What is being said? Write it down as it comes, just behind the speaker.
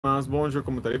Bonjour,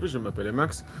 comment allez-vous? Je m'appelle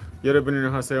Max.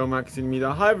 여러분은 하세요,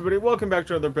 Max입니다. Hi everybody, welcome back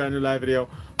to another brand new live video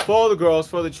for the girls,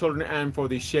 for the children, and for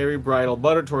the Sherry Bridal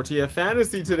Butter Tortilla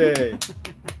Fantasy today.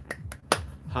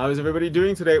 How is everybody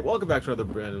doing today? Welcome back to another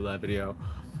brand new live video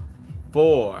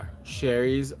for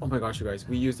Sherry's. Oh my gosh, you guys,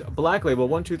 we used Black Label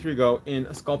 123 Go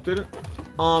in sculpted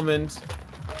almond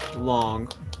long,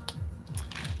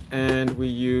 and we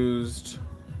used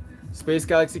Space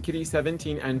Galaxy Kitty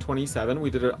 17 and 27.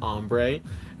 We did an ombre,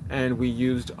 and we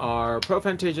used our Pro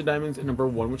Fantasia diamonds in number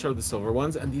 1, which are the silver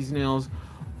ones, and these nails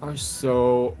are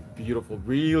so beautiful,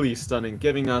 really stunning,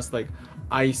 giving us like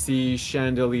icy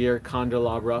chandelier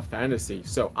candelabra fantasy.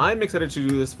 So I'm excited to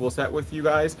do this full set with you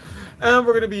guys, and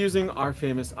we're going to be using our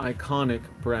famous iconic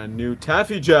brand new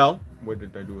taffy gel. What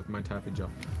did I do with my taffy gel?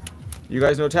 You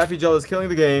guys know taffy gel is killing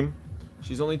the game.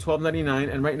 She's only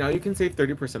 $12.99, and right now you can save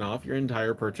 30% off your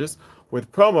entire purchase with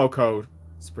promo code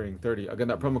SPRING30. Again,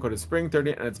 that promo code is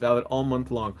SPRING30, and it's valid all month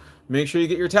long. Make sure you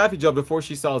get your taffy gel before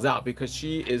she sells out, because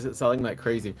she is selling like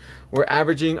crazy. We're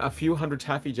averaging a few hundred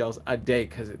taffy gels a day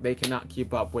because they cannot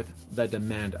keep up with the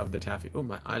demand of the taffy. Oh,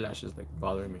 my eyelash is like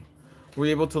bothering me. Were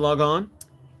you able to log on?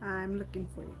 I'm looking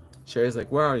for you. Sherry's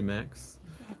like, where are you, Max?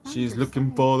 She's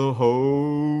looking for the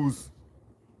hose.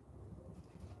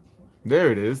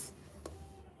 There it is.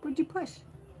 What'd you push?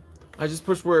 I just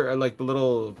pushed where, like, the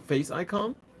little face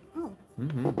icon. Oh.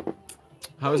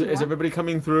 How is it? Is everybody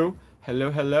coming through? Hello,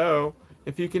 hello.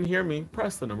 If you can hear me,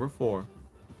 press the number 4.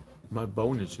 My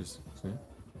bone itches. See?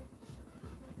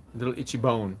 Little itchy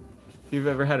bone. If you've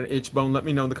ever had an itch bone, let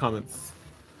me know in the comments.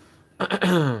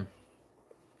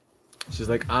 She's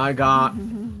like, I got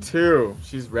 2.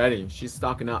 She's ready. She's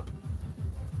stocking up.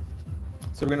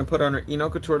 So we're going to put on our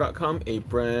ENailCouture.com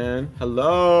apron.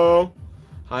 Hello.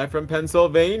 Hi from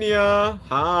Pennsylvania.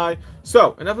 Hi.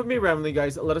 So, enough of me rambling,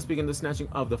 guys. Let us begin the snatching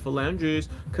of the phalanges.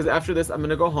 Because after this, I'm going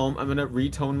to go home. I'm going to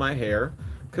retone my hair,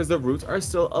 because the roots are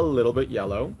still a little bit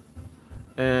yellow.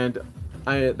 And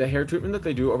the hair treatment that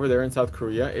they do over there in South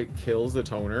Korea, it kills the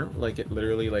toner. Like, it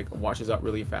literally, like, washes out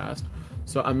really fast.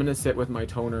 So I'm going to sit with my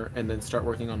toner and then start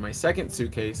working on my second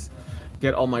suitcase.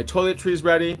 Get all my toiletries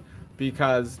ready,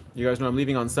 because you guys know I'm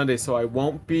leaving on Sunday. So I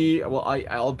won't be, well,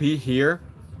 I'll be here.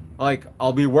 Like,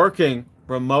 I'll be working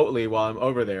remotely while I'm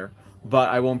over there, but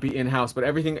I won't be in-house. But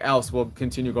everything else will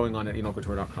continue going on at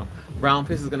ENailCouture.com.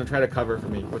 Roundface is going to try to cover for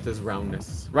me with his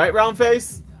roundness. Right,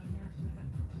 Roundface?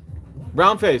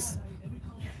 Roundface.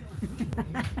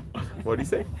 What did he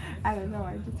say? I don't know.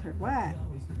 I just heard what?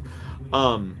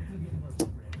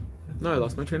 No, I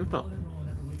lost my train of thought.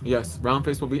 Yes,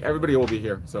 Roundface will be, everybody will be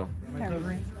here. So,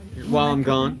 Every. while I'm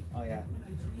gone, Oh yeah.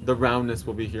 the roundness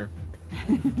will be here.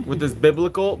 With this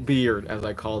biblical beard, as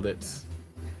I called it.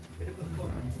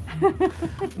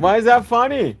 Why is that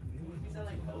funny?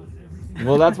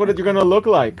 Well, that's what you're gonna look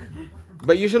like.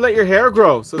 But you should let your hair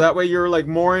grow, so that way you're like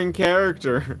more in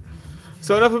character.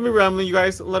 So enough of me rambling, you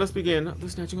guys. Let us begin the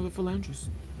snatching of the phalanges.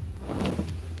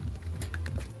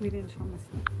 We didn't show them a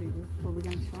sneak preview. Were we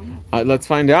going to show them? Let's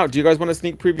find out. Do you guys want a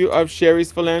sneak preview of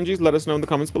Sherry's phalanges? Let us know in the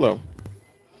comments below.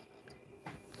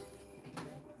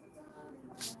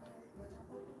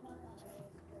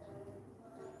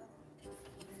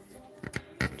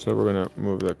 So we're gonna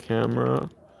move the camera.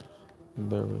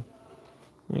 There we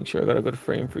make sure I got a good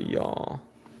frame for y'all.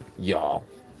 Y'all.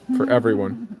 For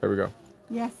everyone. There we go.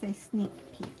 Yes, a sneak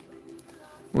peek.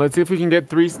 Let's see if we can get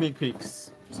 3 sneak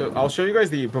peeks. So I'll show you guys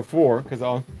the before, because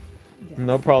I'll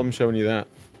no problem showing you that.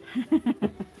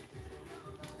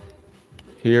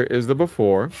 Here is the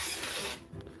before.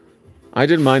 I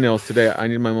did my nails today. I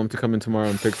need my mom to come in tomorrow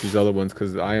and fix these other ones,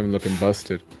 because I am looking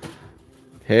busted.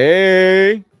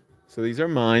 Hey! So these are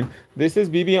mine. This is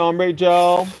BB Ombre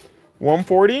Gel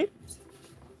 140.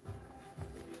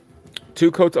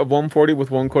 2 coats of 140 with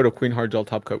 1 coat of Queen Hard Gel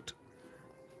top coat.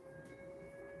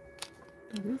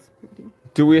 It is pretty.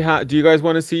 Do you guys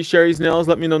want to see Sherry's nails?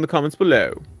 Let me know in the comments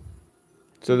below.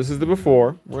 So this is the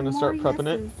before. We're going to start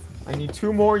prepping it. I need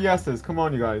 2 more yeses. Come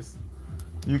on, you guys.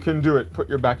 You can do it. Put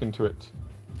your back into it.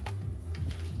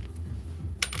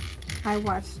 I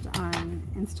watched on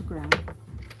Instagram.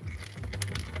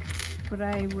 But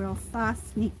I will saw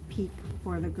sneak peek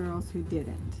for the girls who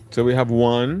didn't. So we have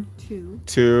 1, 2,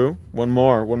 2, 1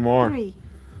 more, 1 more. 3.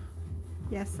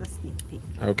 Yes, a sneak peek.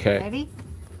 Okay. Ready?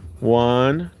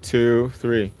 1, 2,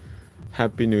 3.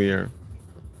 Happy New Year.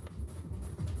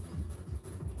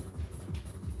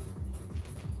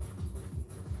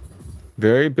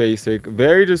 Very basic,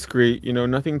 very discreet, you know,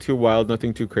 nothing too wild,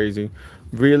 nothing too crazy.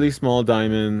 Really small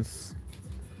diamonds.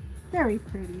 Very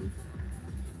pretty.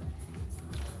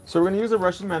 So we're going to use a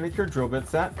Russian manicure drill bit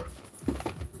set.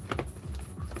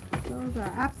 Those Those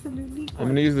are absolutely gorgeous. I'm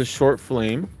going to use the short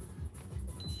flame.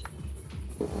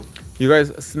 You guys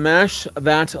smash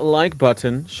that like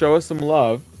button. Show us some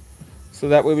love. So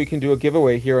that way we can do a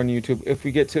giveaway here on YouTube. If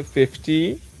we get to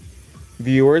 50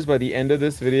 viewers by the end of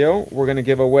this video, we're going to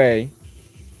give away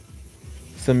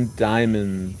some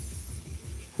diamonds.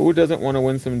 Who doesn't want to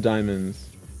win some diamonds?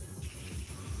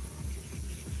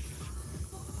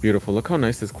 Beautiful. Look how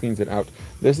nice this cleans it out.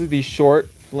 This is the short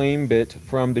flame bit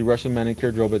from the Russian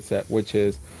manicure drill bit set, which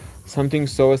is something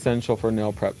so essential for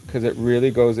nail prep because it really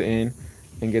goes in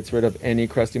and gets rid of any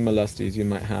crusty molesties you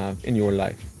might have in your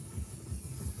life.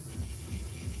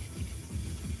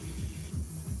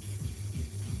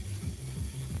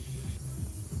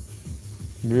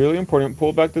 Really important.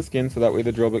 Pull back the skin so that way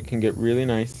the drill bit can get really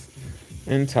nice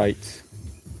and tight.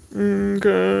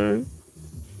 Okay.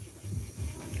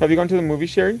 Have you gone to the movie,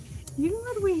 Sherry? You know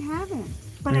what? We haven't.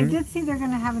 But I did see they're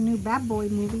going to have a new Bad Boy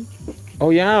movie. Oh,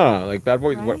 yeah. Like Bad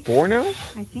Boy, right? what, 4 now?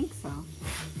 I think so.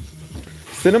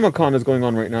 CinemaCon is going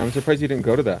on right now. I'm surprised you didn't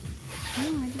go to that. No,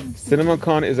 I didn't.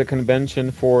 CinemaCon is a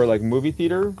convention for like movie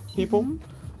theater people.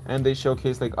 And they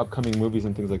showcase like upcoming movies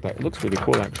and things like that. It looks really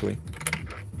cool, actually.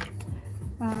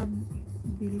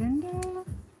 Belinda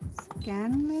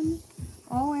Scanlon.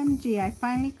 OMG, I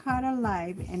finally caught a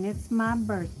live and it's my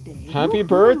birthday. Happy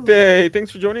birthday! Thanks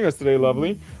for joining us today,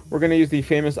 lovely. We're going to use the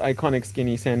famous iconic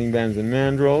skinny sanding bands and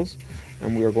mandrels.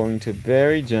 And we are going to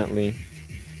very gently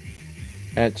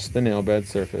etch the nail bed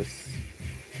surface.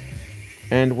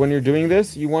 And when you're doing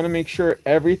this, you want to make sure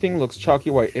everything looks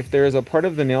chalky white. If there is a part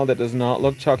of the nail that does not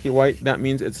look chalky white, that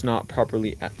means it's not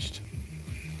properly etched.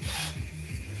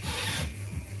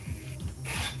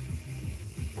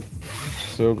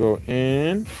 So go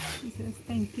in. She says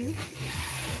thank you.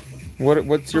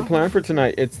 What's your plan for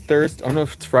tonight? It's Thursday. Oh no,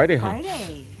 it's Friday, huh?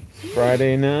 Friday.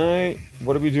 Friday night.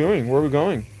 What are we doing? Where are we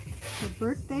going? The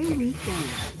birthday weekend.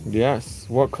 Yes.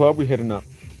 What club we hitting up?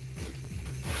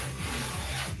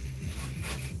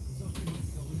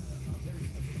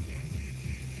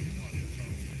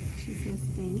 She says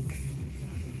thanks.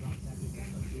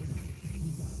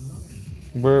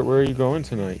 Where are you going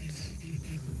tonight?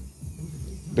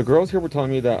 The girls here were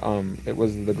telling me that it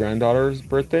was the granddaughter's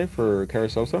birthday for Cara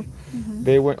Sosa.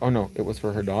 They went. Oh no, it was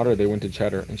for her daughter. They went to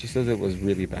Cheddar, and she says it was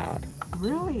really bad.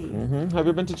 Really? Have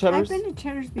you been to Cheddar's? I've been to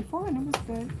Cheddar's before, and it was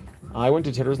good. I went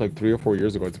to Cheddar's like 3 or 4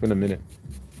 years ago. It's been a minute.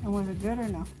 And was it good or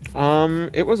no?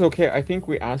 It was okay. I think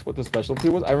we asked what the specialty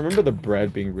was. I remember the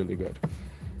bread being really good.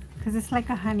 Because it's like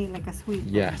a honey, like a sweet.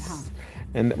 Yes. Huh?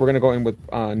 And we're gonna go in with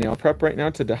nail prep right now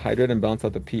to dehydrate and balance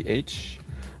out the pH.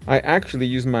 I actually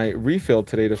used my refill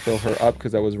today to fill her up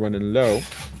because I was running low.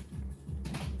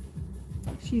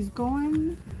 She's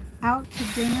going out to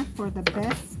dinner for the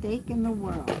best steak in the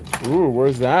world. Ooh,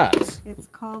 where's that? It's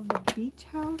called the Beach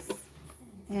House.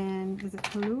 And is it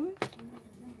Kahlua?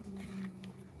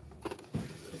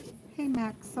 Hey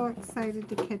Max, so excited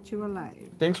to catch you alive.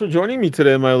 Thanks for joining me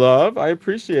today, my love. I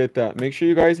appreciate that. Make sure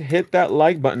you guys hit that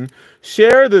like button.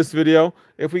 Share this video.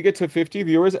 If we get to 50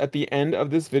 viewers at the end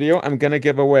of this video, I'm going to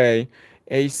give away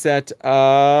a set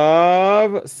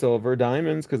of silver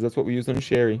diamonds because that's what we use on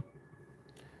Sherry.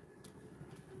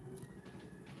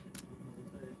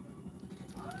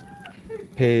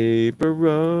 Paper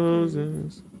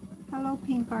roses. Hello,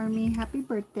 Pink Army. Happy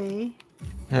birthday.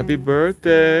 Happy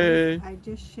birthday. I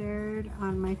just shared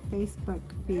on my Facebook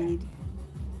feed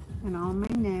and all my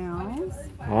nails.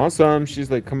 Awesome. She's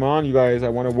like, come on, you guys. I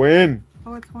want to win.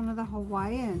 Oh, it's one of the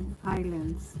Hawaiian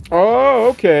islands. Oh,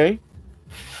 okay.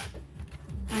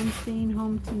 I'm staying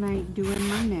home tonight doing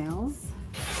my nails.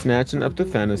 Snatching up the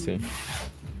fantasy.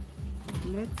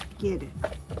 Let's get it.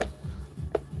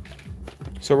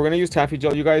 So we're going to use taffy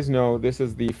gel. You guys know this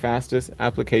is the fastest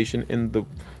application in the,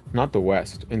 not the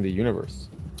West, in the universe.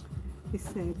 He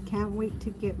said, can't wait to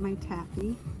get my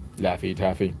taffy. Laffy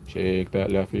taffy. Shake that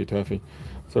Laffy taffy.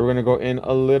 So we're going to go in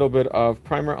a little bit of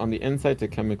primer on the inside to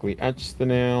chemically etch the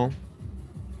nail.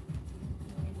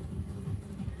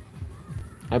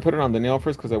 I put it on the nail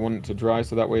first because I want it to dry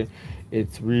so that way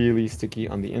it's really sticky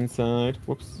on the inside.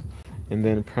 Whoops. And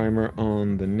then primer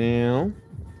on the nail.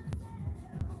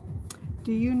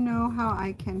 Do you know how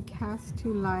I can cast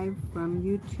to live from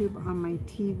YouTube on my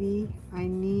TV? I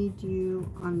need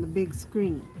you on the big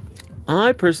screen.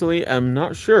 I personally am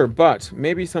not sure, but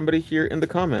maybe somebody here in the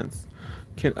comments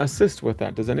can assist with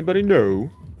that. Does anybody know?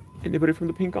 Anybody from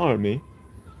the Pink Army?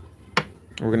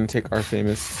 We're going to take our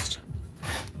famous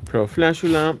Pro Flashy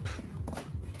lamp.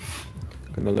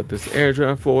 Going to let this air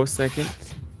dry for a second.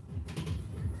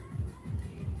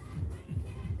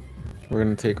 We're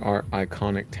going to take our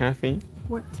iconic taffy.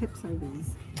 What tips are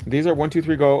these? These are 1, 2,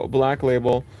 3 Go Black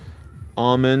Label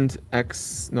almond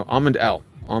almond L,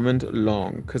 almond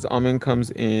long, because almond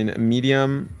comes in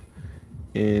medium,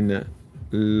 in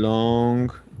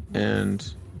long,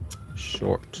 and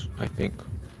short, I think.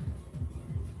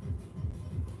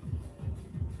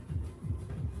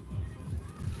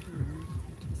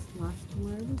 Just lost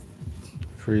one.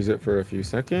 Freeze it for a few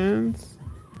seconds.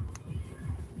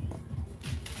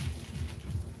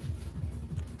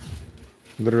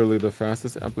 Literally the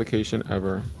fastest application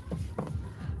ever.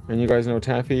 And you guys know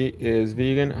Taffy is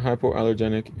vegan,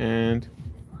 hypoallergenic, and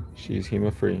she's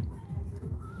hema free.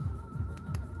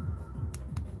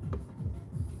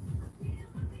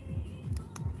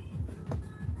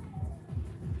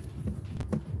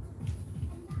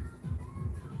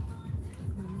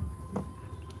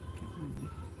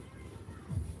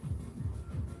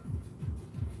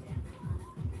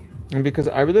 And because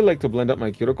I really like to blend up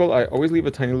my cuticle, I always leave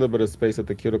a tiny little bit of space at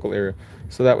the cuticle area.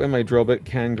 So that way my drill bit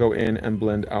can go in and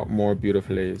blend out more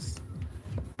beautifully.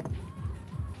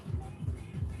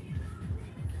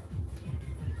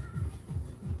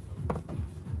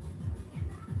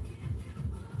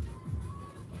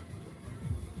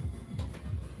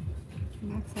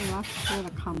 Max, I lost where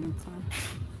the comments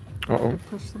are. Uh-oh.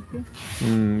 Push something?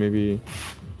 Maybe.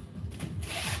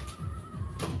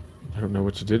 I don't know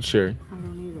what you did, Sherry. I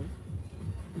don't either.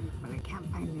 But I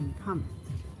can't find any comments.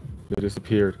 They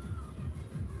disappeared.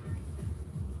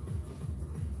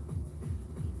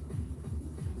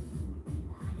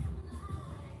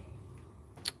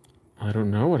 I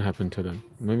don't know what happened to them.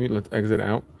 Maybe let's exit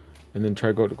out and then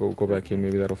try go back in.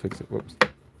 Maybe that'll fix it. Whoops.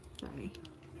 Sorry.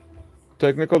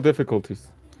 Technical difficulties.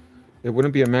 It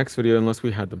wouldn't be a Max video unless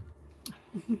we had them.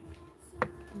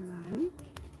 Right.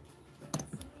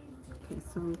 Okay,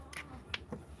 so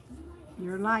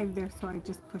you're live there, so I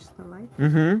just push the light.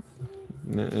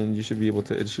 And you should be able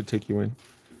to, it should take you in.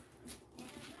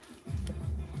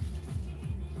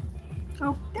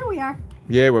 Oh, there we are.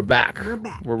 Yeah, we're back. We're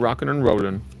back. We're rocking and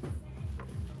rolling.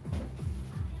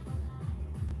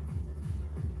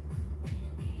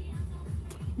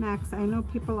 Max, I know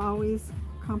people always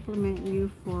compliment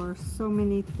you for so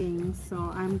many things, so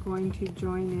I'm going to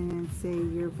join in and say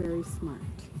you're very smart.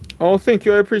 Oh, thank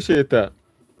you. I appreciate that.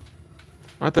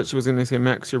 I thought she was going to say,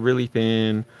 Max, you're really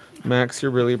thin. Max, you're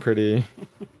really pretty.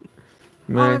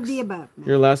 Max, all of the above. Max.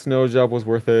 Your last nose job was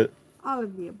worth it. All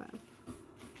of the above.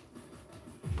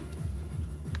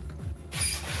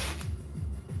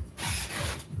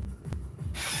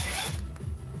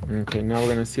 Okay, now we're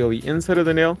going to seal the inside of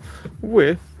the nail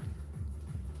with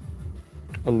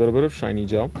a little bit of shiny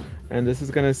gel. And this is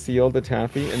going to seal the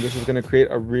taffy, and this is going to create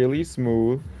a really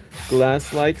smooth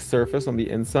glass-like surface on the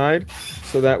inside.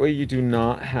 So that way you do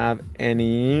not have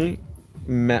any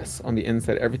mess on the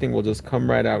inside. Everything will just come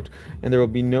right out. And there will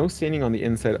be no staining on the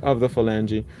inside of the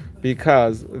phalange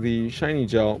because the shiny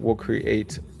gel will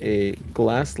create a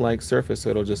glass-like surface, so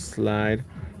it'll just slide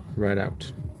right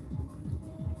out.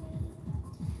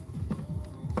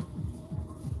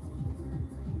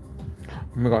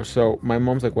 Oh my gosh, so my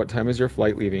mom's like, what time is your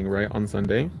flight leaving, right, on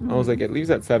Sunday? I was like, it leaves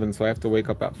at 7, so I have to wake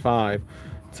up at 5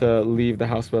 to leave the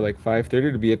house by like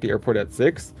 5:30 to be at the airport at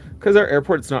 6. Because our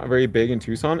airport's not very big in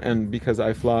Tucson, and because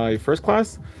I fly first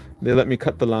class, they let me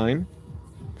cut the line.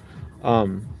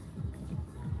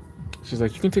 She's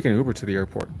like, you can take an Uber to the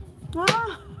airport.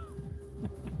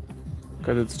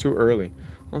 Because it's too early.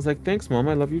 I was like, thanks, Mom,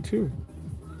 I love you too.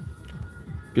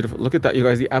 Beautiful. Look at that, you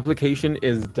guys. The application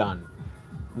is done.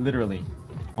 Literally.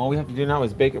 All we have to do now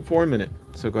is bake it for a minute.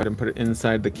 So go ahead and put it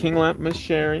inside the king lamp, Miss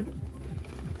Sherry.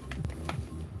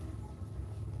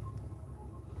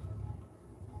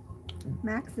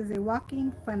 Max is a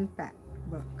walking fun fact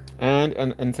book. And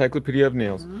an encyclopedia of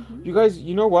nails. You guys,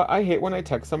 you know what? I hate when I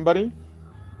text somebody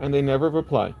and they never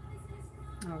reply.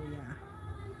 Oh, yeah.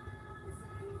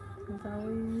 There's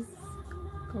always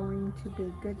going to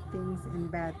be good things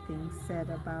and bad things said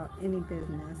about any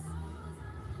business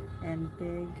and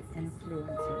big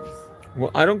influencers.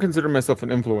 Well, I don't consider myself an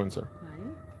influencer.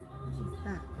 Right? What's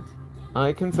that?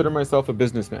 I consider myself a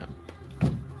businessman.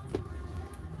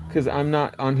 Because I'm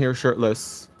not on here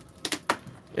shirtless.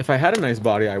 If I had a nice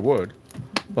body, I would.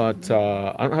 But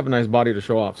I don't have a nice body to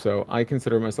show off. So I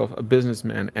consider myself a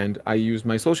businessman. And I use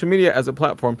my social media as a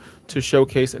platform to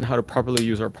showcase and how to properly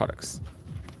use our products.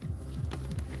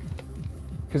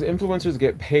 Because influencers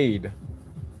get paid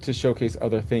to showcase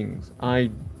other things.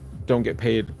 I don't get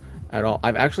paid at all.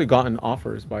 I've actually gotten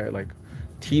offers by like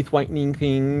teeth whitening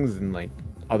things and like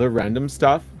other random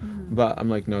stuff. But I'm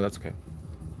like, no, that's okay.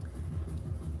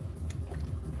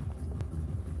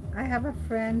 I have a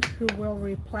friend who will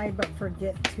reply but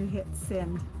forget to hit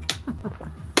send.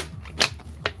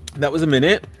 That was a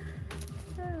minute.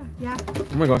 Yeah.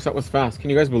 Oh my gosh, that was fast. Can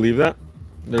you guys believe that?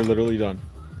 They're literally done.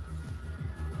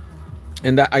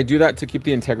 And that I do that to keep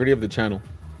the integrity of the channel.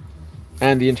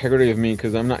 And the integrity of me,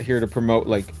 because I'm not here to promote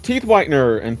like teeth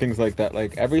whitener and things like that.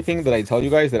 Like everything that I tell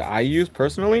you guys that I use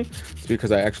personally, it's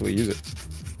because I actually use it.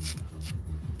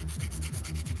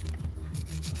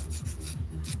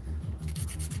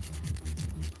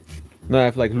 Now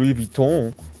if like Louis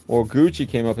Vuitton or Gucci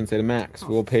came up and said, Max,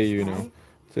 we'll pay you, you know,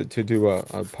 to do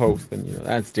a post, then you know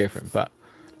that's different. But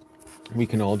we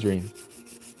can all dream.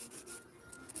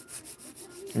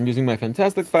 I'm using my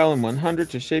fantastic file in 100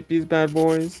 to shape these bad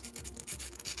boys.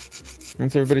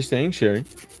 What's everybody saying, Sherry?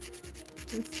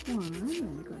 This one, let me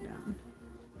go down.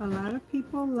 A lot of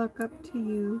people look up to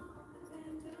you,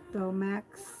 though,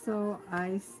 Max. So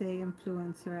I say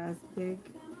influencer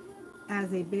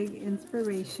as a big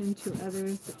inspiration to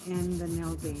others in the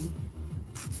nail game.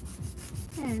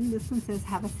 And this one says,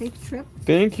 have a safe trip.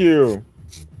 Thank you.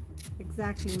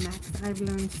 Exactly, Max. I've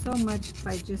learned so much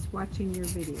by just watching your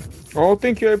videos. Oh,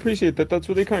 thank you. I appreciate that. That's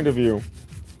really kind of you.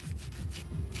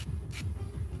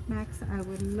 Max, I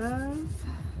would love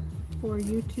for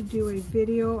you to do a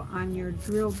video on your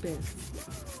drill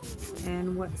bits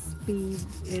and what speed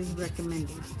is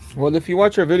recommended. Well, if you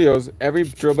watch our videos, every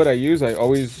drill bit I use, I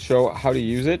always show how to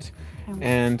use it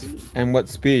and what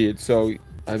speed. So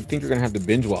I think you're going to have to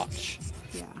binge watch.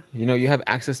 Yeah. You know, you have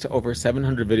access to over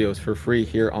 700 videos for free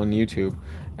here on YouTube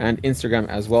and Instagram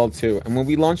as well too. And when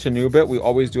we launch a new bit, we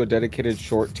always do a dedicated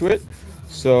short to it.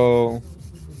 So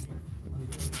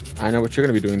I know what you're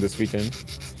going to be doing this weekend.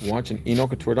 Watching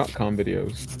ENailCouture.com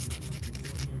videos.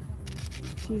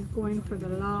 She's going for the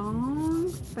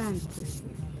long fantasy.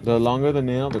 The longer the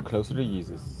nail, the closer to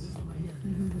Jesus.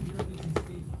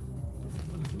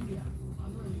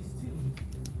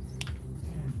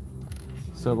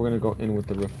 So we're going to go in with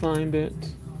the refine bit.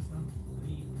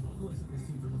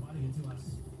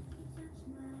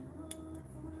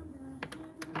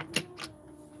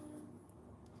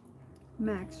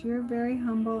 Max, you're very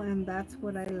humble, and that's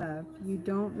what I love. You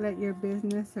don't let your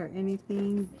business or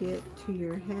anything get to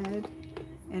your head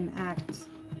and act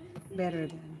better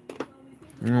than.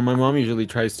 You know, my mom usually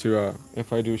tries to,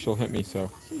 if I do, she'll hit me,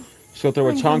 so she'll throw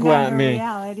a chancla at me.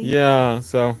 Reality. Yeah,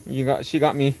 so she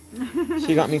got me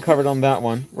covered on that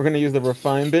one. We're going to use the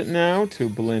refine bit now to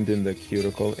blend in the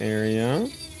cuticle area.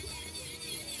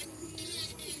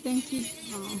 Thank you.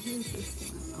 Oh, who's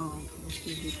this one? Oh,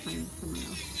 she's replaying someone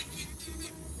else.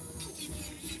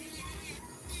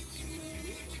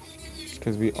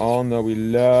 Because we all know we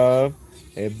love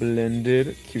a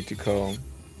blended cuticle.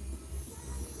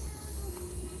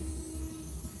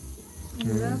 I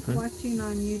love watching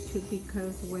on YouTube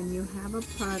because when you have a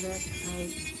product,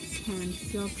 I can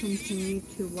still continue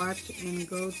to watch and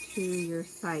go to your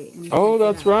site. And oh,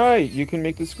 that's right. You can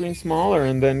make the screen smaller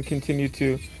and then continue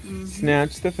to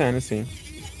snatch the fantasy.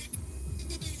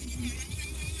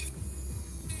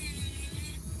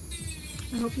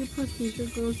 I hope your procedure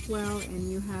goes well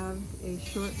and you have a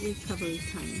short recovery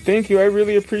time. Thank you. I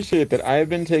really appreciate that. I have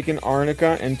been taking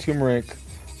arnica and turmeric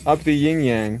up the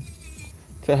yin-yang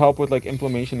to help with like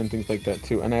inflammation and things like that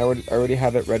too. And I already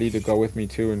have it ready to go with me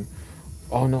too. And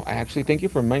oh no, I actually, thank you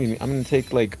for reminding me. I'm going to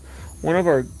take like one of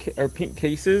our pink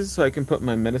cases so I can put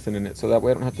my medicine in it. So that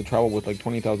way I don't have to travel with like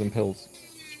 20,000 pills.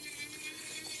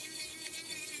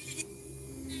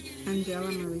 Angela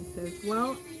Marie says,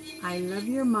 well, I love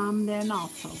your mom then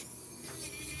also.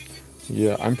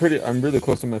 Yeah, I'm really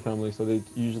close to my family, so they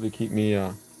usually keep me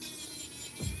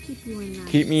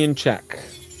keep me in check.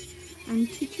 I'm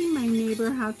teaching my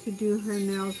neighbor how to do her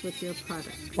nails with your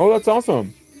product. Oh, that's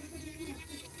awesome.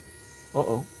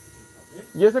 Uh-oh.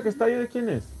 ¿Y esa que está ahí de quién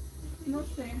es? No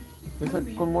sé. Esa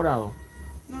con morado.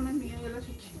 No, no es mía, yo la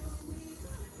escuché.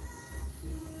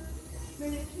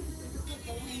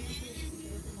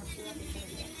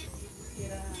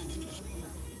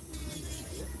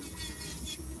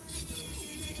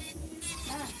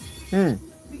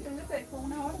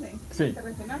 Sí.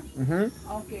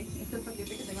 Ok, este es el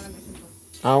paquete que tengo en la mesa.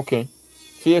 Ah, ok.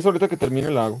 Sí, eso ahorita que termine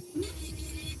la hago.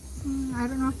 I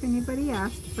don't know if anybody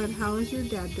asked, but how is your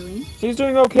dad doing? He's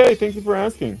doing okay. Thank you for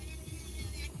asking.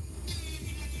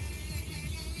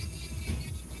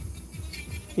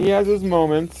 He has his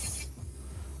moments.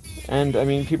 And, I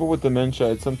mean, people with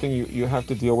dementia, it's something you have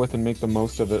to deal with and make the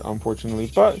most of it, unfortunately.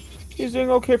 But he's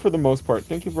doing okay for the most part.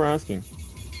 Thank you for asking.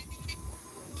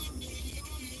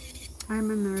 I'm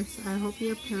a nurse. I hope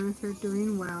your parents are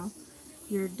doing well.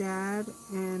 Your dad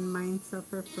and mine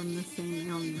suffer from the same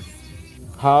illness.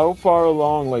 How far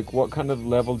along, like what kind of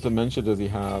level of dementia does he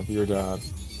have, your dad?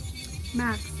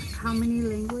 Max, how many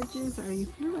languages are you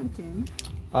fluent in?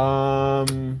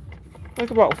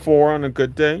 Like about 4 on a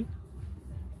good day.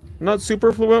 Not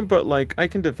super fluent, but like I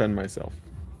can defend myself.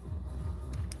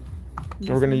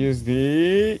 We're going to use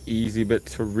the easy bit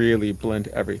to really blend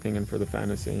everything in for the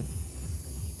fantasy.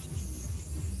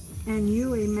 And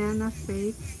you, a man of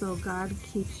faith, so God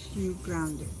keeps you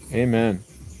grounded. Amen.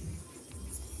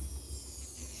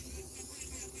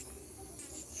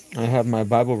 I have my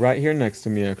Bible right here next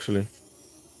to me, actually.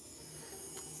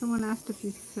 Someone asked if you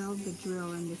sell the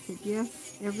drill, and they said,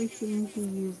 yes, everything he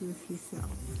uses, he sells.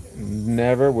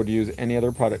 Never would use any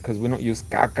other product because we don't use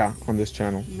caca on this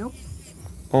channel. Nope.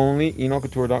 Only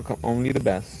ENailCouture.com, only the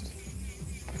best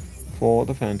for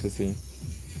the fantasy.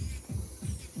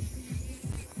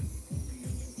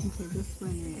 Okay, this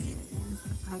one is,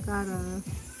 I got a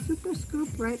super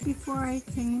scoop right before I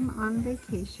came on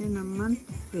vacation, a month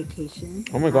vacation.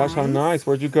 Oh my gosh, how nice.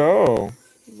 Where'd you go?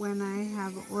 When I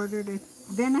have ordered it,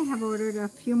 then I have ordered a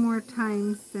few more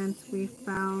times since we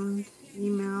found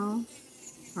ENail.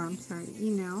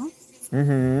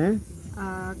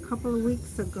 A couple of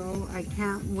weeks ago. I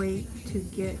can't wait to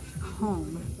get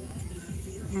home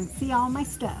and see all my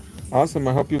stuff. Awesome.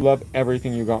 I hope you love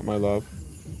everything you got, my love.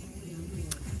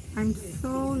 I'm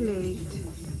so late.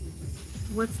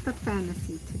 What's the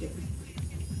fantasy today?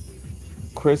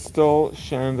 Crystal,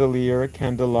 chandelier,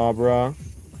 candelabra,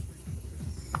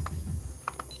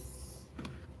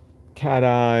 cat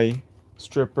eye,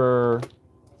 stripper,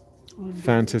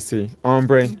 fantasy,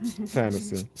 ombre,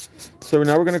 fantasy. So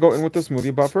now we're going to go in with the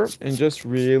smoothie buffer and just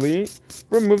really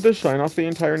remove the shine off the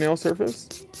entire nail surface.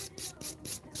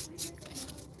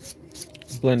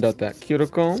 Blend out that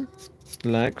cuticle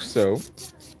like so.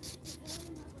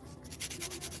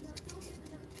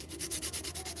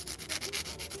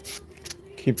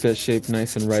 Keep that shape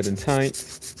nice and right and tight.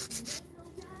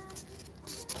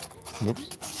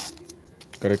 Oops.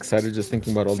 Got excited just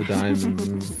thinking about all the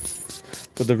diamonds,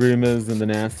 the rumors and the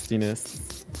nastiness.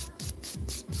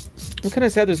 I'm kind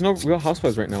of sad there's no Real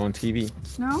Housewives right now on TV.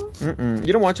 No?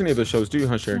 You don't watch any of the shows, do you,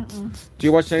 Husher? Do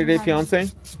you watch 90 Day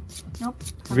Fiance? Nope.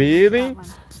 Really?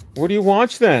 What do you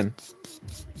watch then?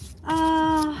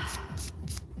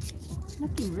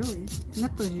 Nothing really.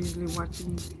 Nipple's usually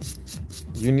watching.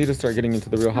 You need to start getting into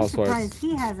the Real Housewives. I'm surprised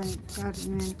he hasn't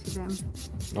gotten into them.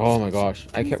 Oh my gosh.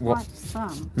 I can't watch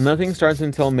some. Nothing starts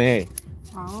until May.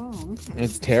 Oh, okay.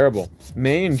 It's terrible.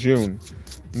 May and June.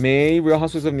 May, Real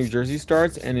Housewives of New Jersey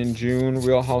starts, and in June,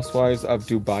 Real Housewives of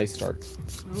Dubai starts.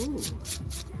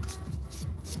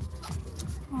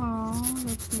 Oh,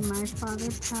 let's see. My father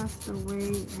passed away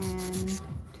in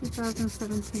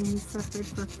 2017. He suffered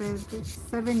for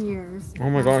 7 years. Oh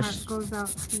my gosh. My heart goes out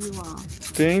to you all.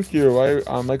 Thank you.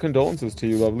 My condolences to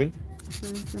you, lovely.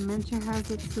 So dementia has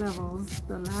its levels.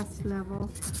 The last level,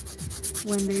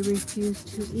 when they refuse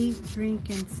to eat, drink,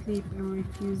 and sleep, and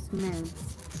refuse meds.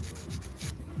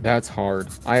 That's hard.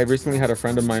 I recently had a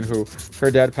friend of mine who,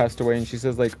 her dad passed away, and she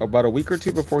says like about a week or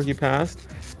two before he passed,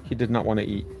 he did not want to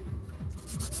eat.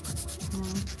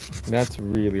 That's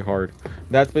really hard.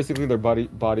 That's basically their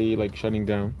body like shutting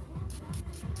down.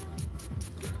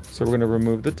 So we're gonna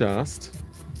remove the dust.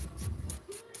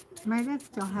 My dad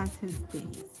still has his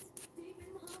days.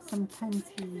 Sometimes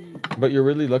he... But you're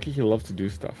really lucky he loves to do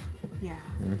stuff. Yeah.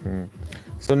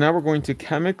 So now we're going to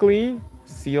chemically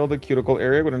seal the cuticle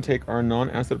area. We're going to take our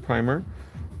non-acid primer.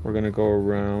 We're going to go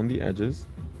around the edges.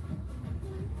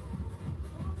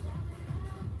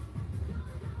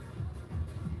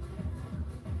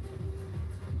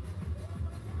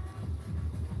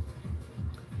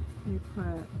 You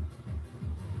put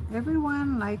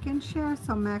everyone like and share,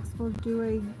 so Max will do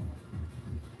a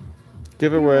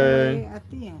giveaway at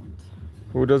the end.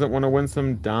 Who doesn't want to win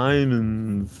some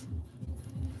diamonds?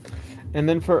 And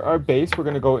then for our base, we're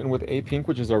going to go in with a pink,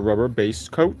 which is a rubber base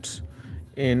coat.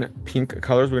 In pink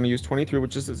colors, we're going to use 23,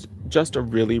 which is just a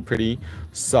really pretty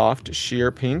soft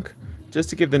sheer pink, just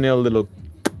to give the nail a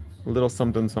little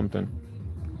something something.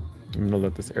 I'm going to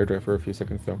let this air dry for a few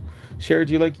seconds though. Sherry,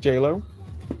 do you like J-Lo?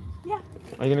 Yeah.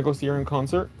 Are you going to go see her in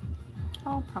concert?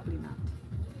 Oh, probably not.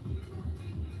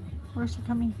 Where's she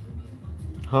coming?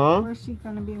 Huh? Where's she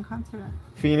going to be in concert at?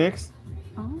 Phoenix?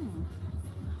 Oh.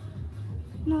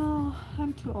 No,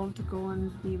 I'm too old to go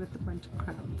and be with a bunch of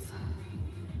crowds.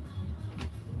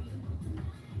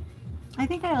 I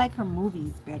think I like her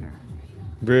movies better.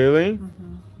 Really?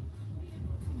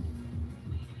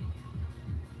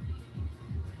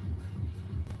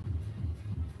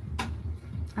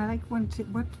 I like when she,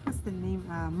 what was the name?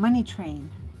 Money Train.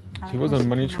 She was on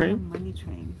Money Train? Money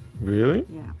Train. Really?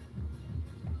 Yeah.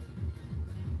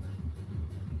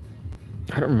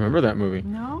 I don't remember that movie.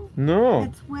 No? No.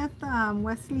 It's with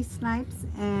Wesley Snipes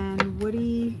and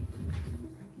Woody.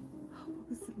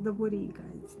 the Woody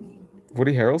guy's name.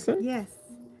 Woody Harrelson? Yes.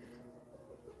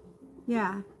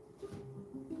 Yeah.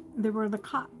 They were the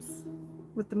cops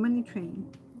with the money train.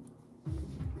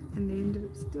 And they ended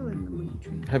up stealing the money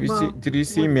train. Have you seen? Did you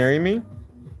see Marry Me?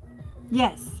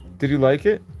 Yes. Did you like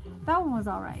it? That one was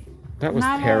all right. That was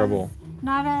terrible.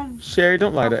 Not as... Sherry,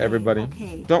 don't lie to everybody.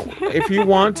 Okay. Don't. If you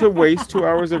want to waste 2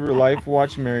 hours of your life,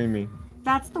 watch Marry Me.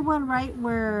 That's the one, right,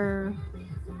 where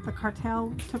the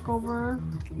cartel took over?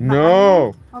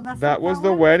 No. Oh, that was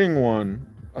the wedding one.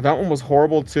 That one was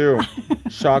horrible too.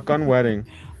 Shotgun wedding.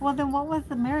 Well, then what was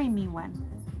the Marry Me one?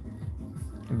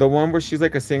 The one where she's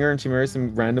like a singer and she marries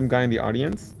some random guy in the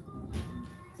audience.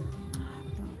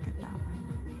 Look at that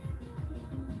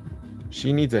one.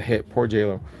 She needs a hit. Poor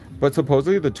JLo. But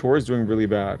supposedly the tour is doing really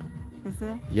bad. Is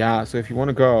it? Yeah, so if you want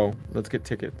to go, let's get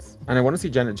tickets. And I want to see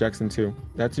Janet Jackson too.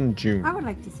 That's in June. I would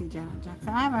like to see Janet Jackson.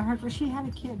 I haven't heard, but she had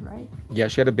a kid, right? Yeah,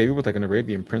 she had a baby with like an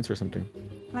Arabian prince or something.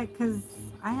 Like, because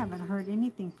I haven't heard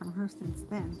anything from her since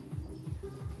then.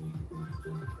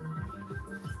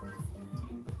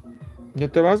 ¿Ya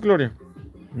te vas, Gloria?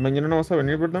 Mañana no vas a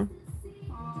venir, ¿verdad?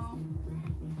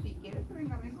 Si quieres que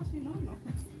venga, vengo, si no,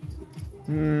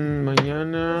 no.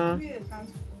 Mañana...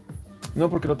 No,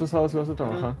 porque el otro sábado sí vas a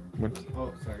trabajar. Bueno.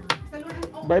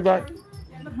 Bye, bye.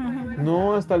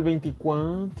 No, hasta el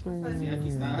 24.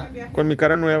 Con mi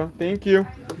cara nueva. Thank you.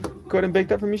 Go ahead and bake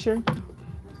that for me, Sherry.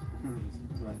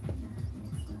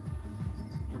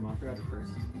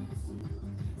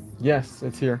 Yes,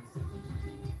 it's here.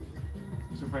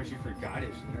 I'm surprised she forgot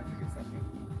it. She never forgets that thing.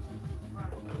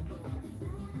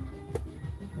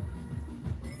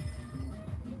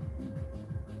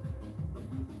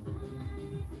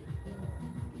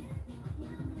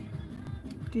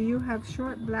 Do you have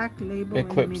short black label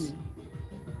Eclipse. and mini?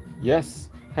 Yes.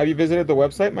 Have you visited the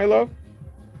website, my love?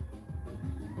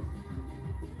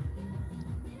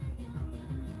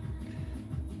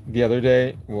 The other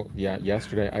day, well, yeah,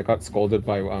 yesterday, I got scolded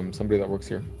by somebody that works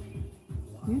here.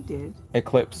 You did?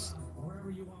 Eclipse.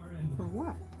 For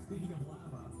what?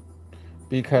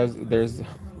 Because there's,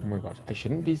 oh my gosh, I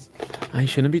shouldn't be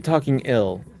talking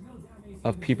ill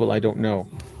of people I don't know,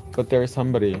 but there's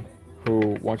somebody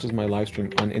who watches my live stream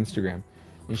on Instagram,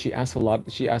 and she asks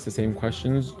the same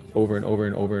questions over and over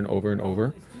and over and over and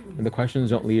over, and the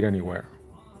questions don't lead anywhere.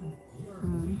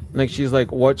 Like, she's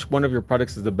like, which one of your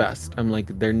products is the best? I'm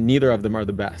like, neither of them are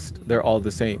the best. They're all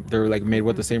the same. They're like made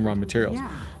with the same raw materials.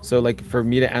 Yeah. So like, for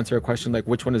me to answer a question like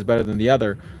which one is better than the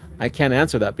other, I can't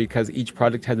answer that because each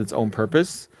product has its own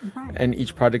purpose, and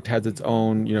each product has its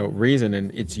own, reason,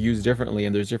 and it's used differently,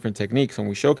 and there's different techniques, and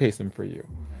we showcase them for you.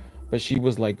 But she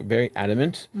was like very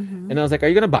adamant, and I was like, are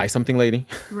you gonna buy something, lady?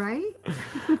 Right?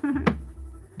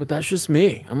 But that's just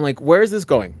me. I'm like, where is this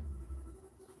going?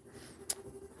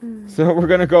 So we're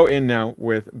gonna go in now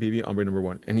with BB Ombre number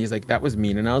 1, and he's like, that was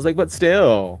mean, and I was like, but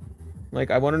still, like,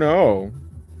 I want to know.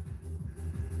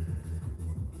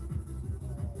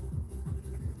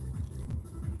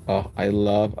 Oh, I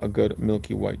love a good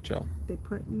milky white gel. They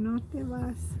put no te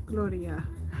vas, Gloria.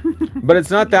 But it's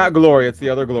not that Gloria, it's the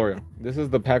other Gloria. This is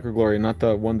the Packer Gloria, not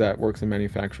the one that works in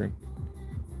manufacturing.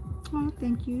 Oh,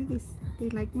 thank you. They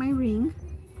like my ring.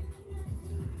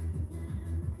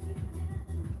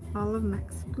 All of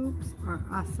Mac's scoops are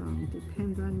awesome.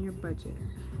 Depends on your budget.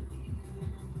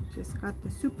 Just got the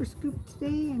super scoop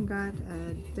today and got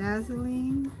a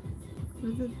dazzling,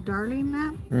 what is it, darling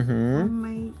nap? On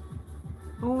my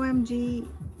OMG,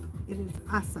 it is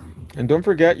awesome. And don't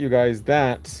forget, you guys,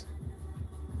 that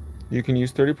you can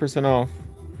use 30% off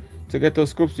to get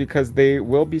those scoops because they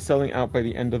will be selling out by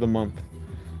the end of the month.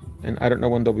 And I don't know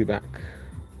when they'll be back.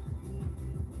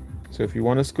 So if you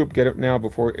want a scoop, get it now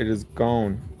before it is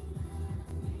gone.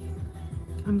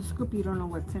 On the scoop, you don't know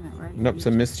what's in it, right? Nope, it's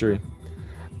a mystery.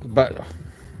 But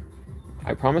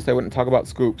I promised I wouldn't talk about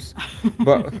scoops.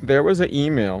 But there was an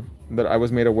email that I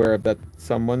was made aware of that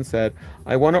someone said,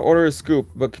 I want to order a scoop,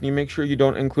 but can you make sure you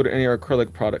don't include any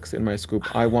acrylic products in my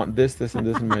scoop? I want this, this, and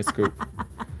this in my scoop.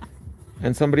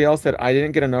 And somebody else said, I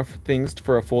didn't get enough things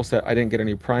for a full set. I didn't get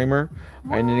any primer.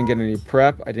 What? I didn't get any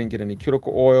prep. I didn't get any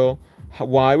cuticle oil.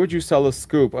 Why would you sell a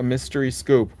scoop, a mystery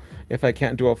scoop, if I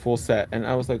can't do a full set? And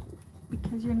I was like,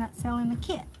 because you're not selling the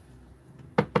kit.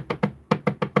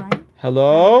 Right?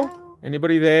 Hello?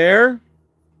 Anybody there?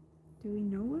 Do we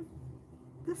know what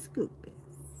the scoop is?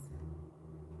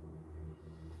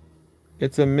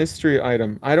 It's a mystery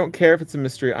item. I don't care if it's a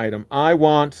mystery item. I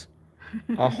want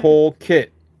a whole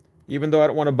kit, even though I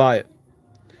don't want to buy it.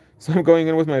 So I'm going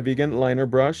in with my vegan liner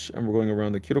brush, and we're going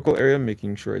around the cuticle area,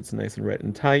 making sure it's nice and red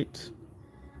and tight.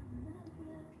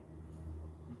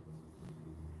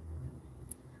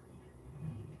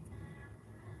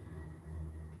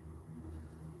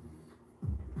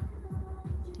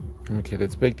 Okay,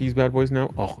 let's bake these bad boys now.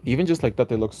 Oh, even just like that,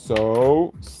 they look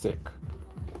so sick.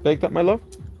 Bake that, my love.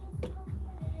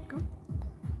 Go.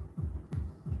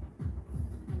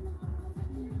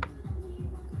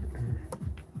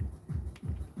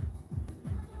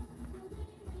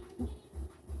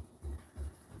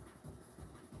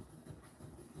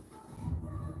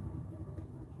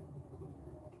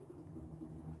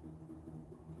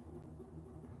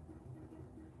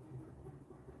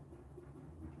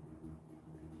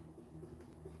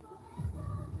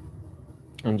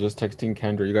 I'm just texting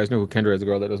Kendra. You guys know who Kendra is, the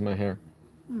girl that does my hair.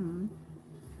 Hmm.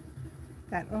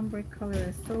 That ombre color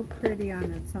is so pretty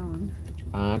on its own.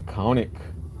 Iconic.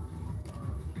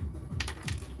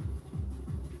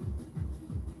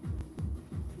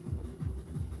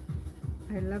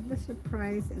 I love the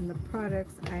surprise in the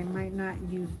products I might not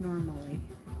use normally.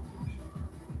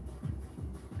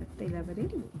 But they love it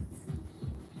anyways.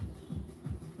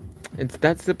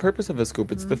 That's the purpose of a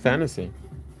scoop. It's the fantasy.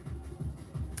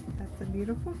 That's a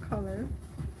beautiful color.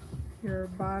 Your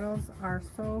bottles are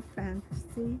so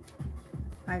fancy.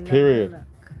 I love Period. the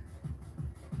look.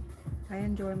 I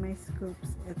enjoy my scoops.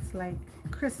 It's like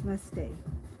Christmas Day.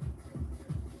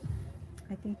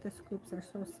 I think the scoops are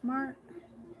so smart.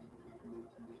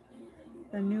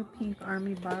 The new pink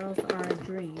army bottles are a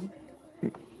dream.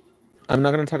 I'm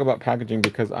not going to talk about packaging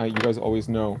because you guys always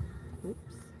know. Oops,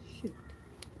 shoot.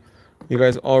 You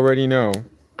guys already know.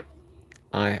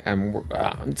 I am.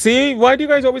 See, why do you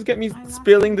guys always get me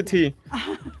spilling the tea?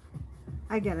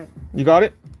 I get it. You got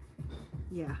it?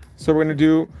 Yeah. So we're going to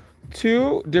do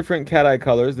 2 different cat eye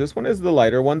colors. This one is the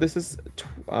lighter one. This is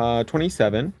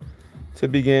 27 to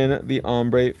begin the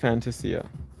ombre fantasia.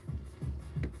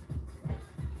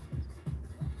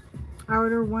 I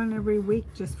order one every week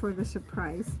just for the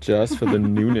surprise. Just for the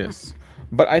newness.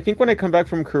 But I think when I come back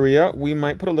from Korea, we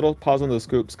might put a little pause on those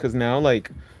scoops because now, like,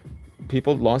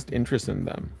 people lost interest in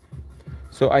them.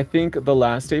 So I think the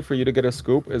last day for you to get a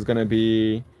scoop is going to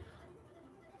be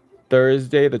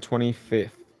Thursday, the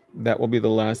 25th. That will be the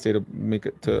last day to make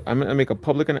it to. I'm going to make a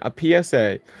public a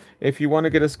PSA. If you want to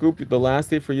get a scoop, the last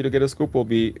day for you to get a scoop will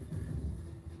be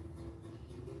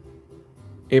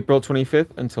April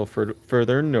 25th until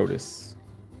further notice.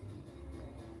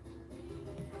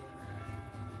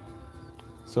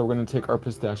 So we're going to take our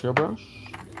pistachio brush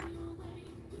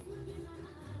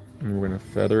and we're going to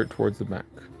feather it towards the back,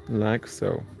 like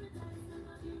so.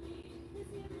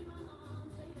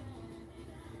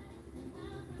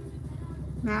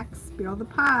 Max, spill the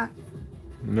pot.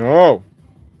 No!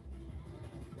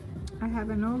 I have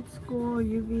an old school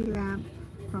UV lamp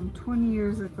from 20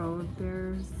 years ago.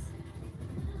 There's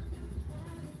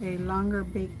a longer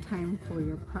bake time for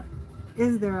your product.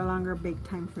 Is there a longer bake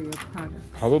time for your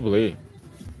product? Probably.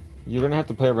 You're gonna have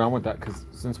to play around with that because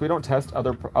since we don't test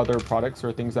other products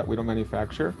or things that we don't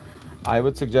manufacture, I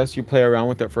would suggest you play around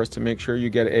with it first to make sure you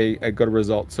get a good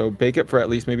result. So bake it for at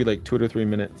least maybe like 2 to 3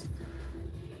 minutes.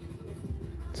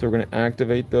 So we're gonna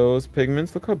activate those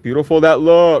pigments. Look how beautiful that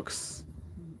looks.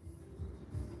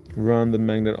 Run the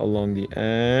magnet along the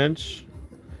edge,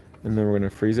 and then we're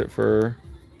gonna freeze it for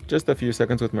just a few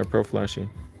seconds with my Pro Flashy.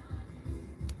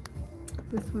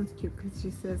 This one's cute because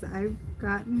she says, I've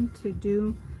gotten to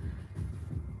do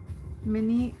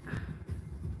many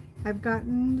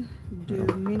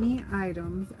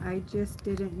items I just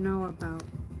didn't know about.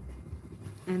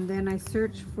 And then I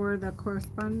searched for the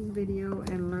corresponding video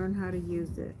and learned how to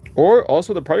use it. Or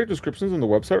also the product descriptions on the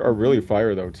website are really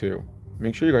fire though too.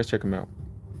 Make sure you guys check them out.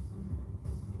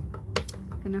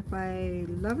 And if I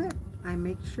love it, I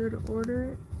make sure to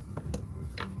order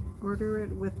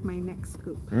it with my next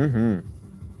scoop. Can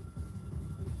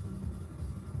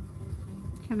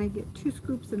I get 2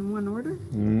 scoops in one order?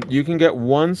 You can get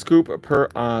 1 scoop per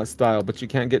style, but you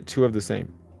can't get 2 of the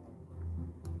same.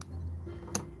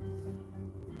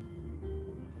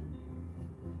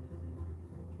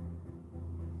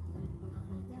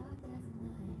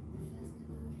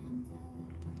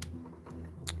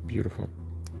 Beautiful.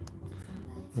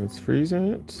 Let's freeze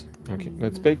it. Okay,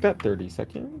 let's bake that 30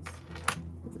 seconds.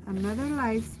 Another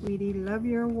life, sweetie. Love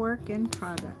your work and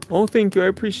product. Oh, thank you. I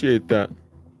appreciate that.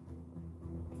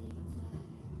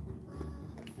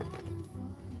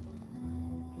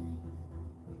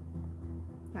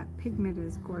 That pigment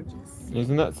is gorgeous.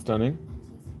 Isn't that stunning?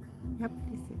 Yep,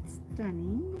 it's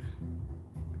stunning.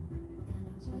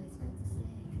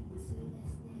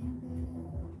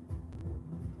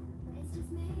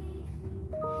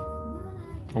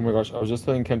 Oh my gosh, I was just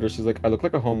telling Kendra, she's like, I look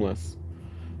like a homeless.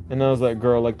 And I was like,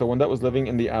 girl, like the one that was living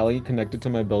in the alley connected to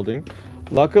my building.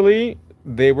 Luckily,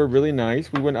 they were really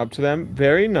nice. We went up to them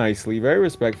very nicely, very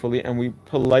respectfully, and we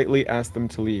politely asked them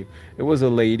to leave. It was a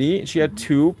lady. She had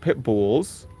two pit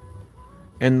bulls,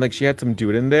 and like she had some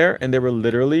dude in there, and they were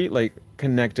literally like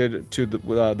connected to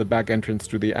the back entrance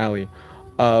to the alley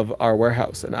of our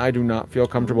warehouse. And I do not feel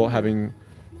comfortable having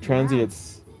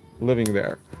transients living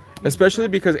there, especially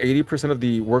because 80% of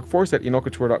the workforce at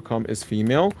ENailCouture.com is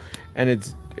female, and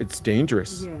it's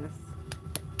dangerous. Yes.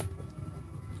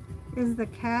 Is the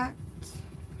cat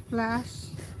flash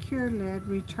cure lid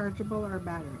rechargeable or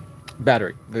battery?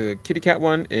 Battery. The kitty cat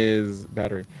one is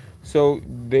battery. So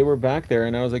they were back there,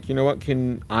 and I was like, you know what?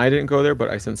 I didn't go there, but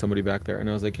I sent somebody back there, and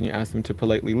I was like, can you ask them to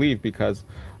politely leave because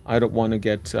I don't want to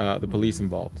get the police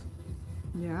involved.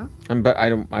 Yeah. But I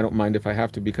don't mind if I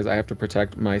have to, because I have to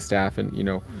protect my staff and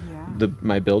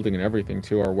my building and everything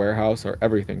too, our warehouse, our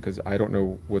everything, because I don't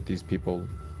know what these people.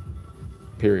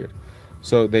 Period.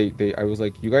 So I was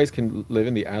like, you guys can live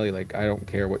in the alley. Like, I don't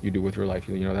care what you do with your life.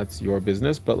 That's your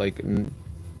business. But like,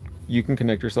 you can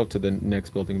connect yourself to the next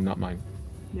building, not mine.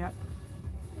 Yep.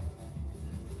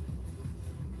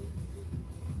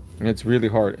 And it's really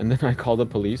hard. And then I called the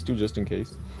police too, just in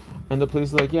case. And the police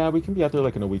is like, yeah, we can be out there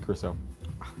like in a week or so.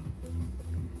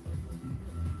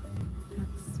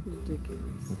 That's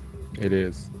ridiculous. It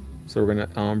is. So we're gonna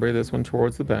ombre this one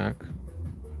towards the back.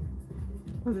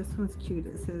 Oh, this one's cute.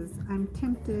 It says, I'm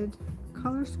tempted.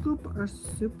 Color scoop or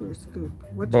super scoop?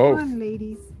 Which Both. one,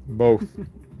 ladies? Both.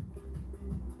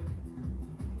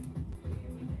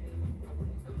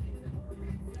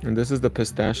 And this is the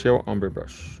pistachio ombre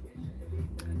brush.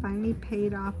 Finally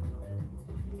paid off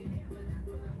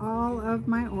all of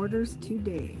my orders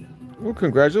today. Well,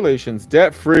 congratulations.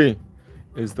 Debt free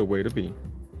is the way to be.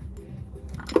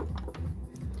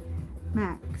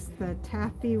 Max, the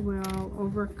taffy will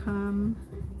overcome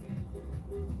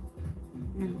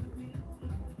in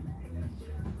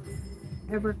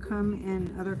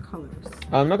other colors.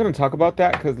 I'm not going to talk about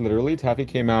that because literally taffy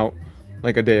came out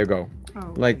like a day ago.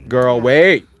 Oh, like, wait. girl, Yeah.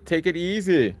 wait. Take it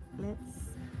easy.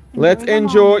 Let's the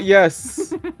enjoy. moment.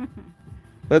 Yes.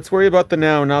 Let's worry about the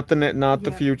now, not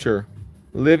the future.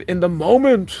 Live in the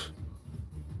moment.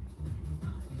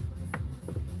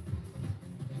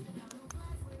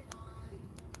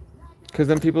 Because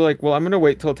then people are like, well, I'm going to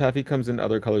wait till taffy comes in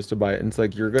other colors to buy it. And it's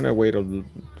like, you're going to wait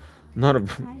not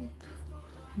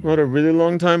a really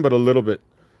long time, but a little bit.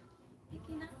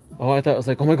 Oh, I thought, I was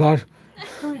like, oh my God.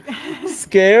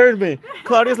 Scared me.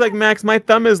 Claudia's like, Max, my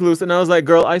thumb is loose. And I was like,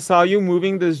 girl, I saw you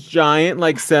moving this giant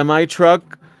like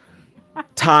semi-truck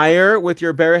tire with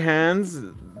your bare hands.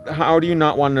 How do you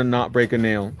not want to not break a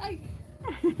nail?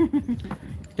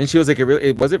 And she was like,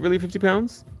 was it really 50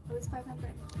 pounds? It was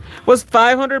 500. Was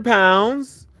 500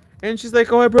 pounds? And she's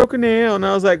like, oh, I broke a nail. And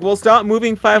I was like, well, stop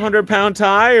moving 500-pound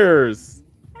tires.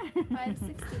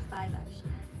 565 actually.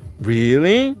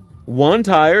 Really? One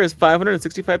tire is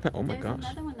 565 pounds. Oh my There's gosh.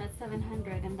 another one that's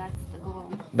 700, and that's the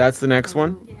goal. That's the next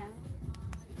one? Yeah.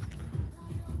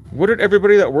 Where did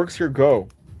everybody that works here go?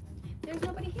 There's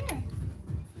nobody here.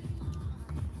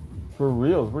 For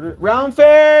real? Round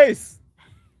face!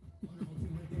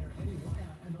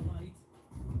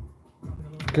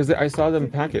 Because I saw them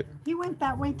pack it. You went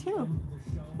that way too.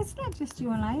 It's not just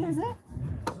you and I, is it?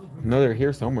 No, they're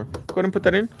here somewhere. Go ahead and put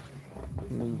that in.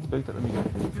 Let me go.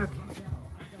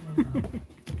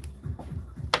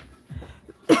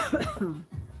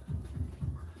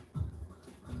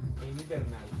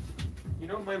 You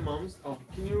know my mom's. Oh,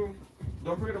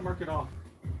 don't forget to mark it off.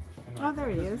 Oh, there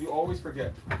he is. You always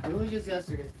forget. It was just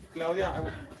yesterday.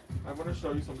 Claudia, I want to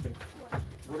show you something.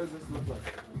 What does this look like?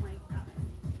 Oh my god.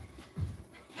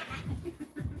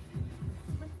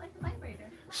 Looks like a vibrator.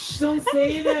 Shh, don't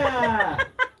say that!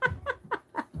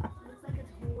 Looks like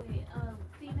a toy,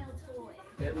 female toy.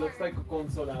 It looks like a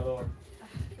consolador.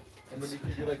 And then you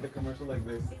can do like the commercial like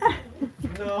this.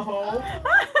 No!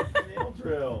 Nail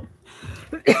drill.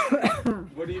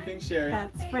 What do you think, Sherry?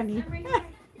 That's funny.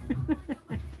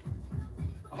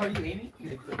 Are you Amy?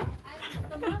 It's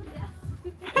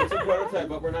a prototype,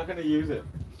 but we're not going to use it.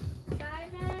 Bye,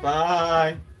 man.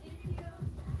 Bye!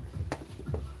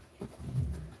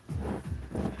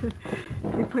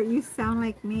 They put you sound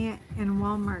like me in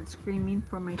Walmart screaming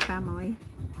for my family.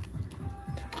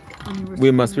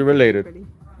 We must be screaming for related. everybody.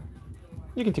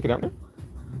 You can take it out now.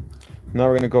 Now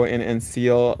we're going to go in and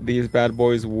seal these bad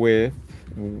boys with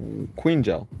Queen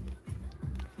Gel.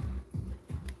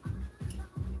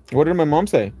 What did my mom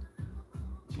say?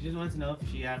 She just wanted to know if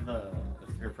she had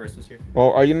if her purse was here.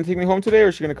 Well, are you going to take me home today, or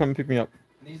is she going to come and pick me up?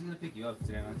 I think she's gonna pick you up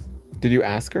today, Max. Did you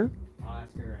ask her? I'll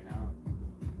ask her right now.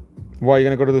 Why, are you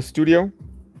going to go to the studio?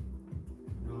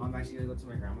 No, I'm actually gonna go to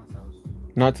my grandma's house.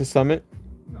 Not to Summit?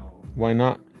 No. Why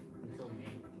not? Until May.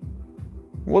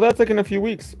 Well, that's like in a few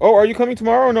weeks. Oh, are you coming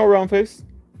tomorrow or no, round face?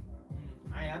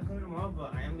 I am coming tomorrow,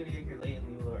 but I am gonna get here late and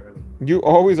leave a little early. You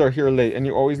always are here late and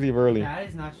you always leave early. That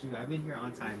is not true. I've been here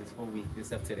on time this whole week,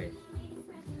 except today.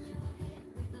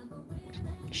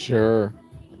 Sure.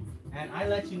 And I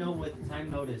let you know with time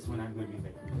notice when I'm going to be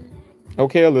late.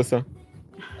 Okay, Alyssa.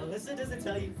 Alyssa doesn't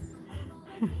tell you.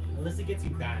 Alyssa gets you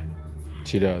bad.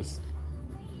 She does.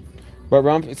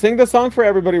 But sing the song for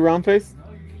everybody, round face.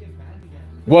 No, you're gonna get bad again.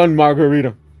 One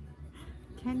margarita.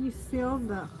 Can you seal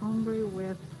the ombre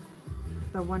with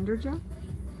the Wonder Gel?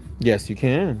 Yes, you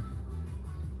can.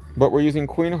 But we're using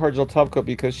Queen Hard Gel Top Coat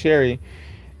because Sherry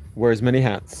wears many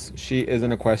hats. She is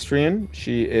an equestrian.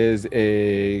 She is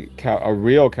a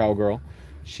real cowgirl.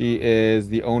 She is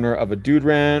the owner of a dude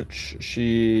ranch.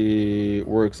 She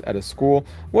works at a school.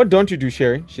 What don't you do,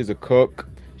 Sherry? She's a cook.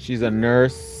 She's a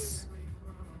nurse.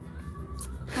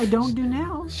 I don't do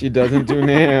nails. She doesn't do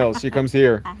nails. She comes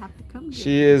here. I have to come. get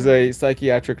She is a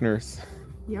psychiatric nurse.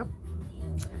 Yep.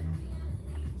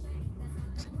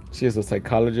 She is a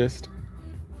psychologist.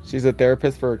 She's a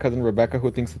therapist for her cousin Rebecca,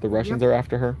 who thinks that the Russians are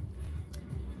after her.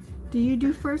 Do you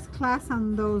do first class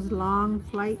on those long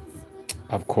flights?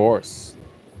 Of course.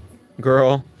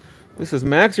 Girl, this is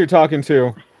Max you're talking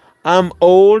to. I'm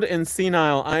old and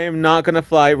senile. I am not going to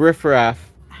fly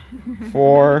riffraff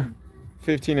for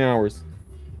 15 hours.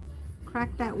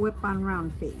 Crack that whip on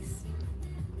round face.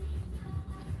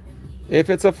 If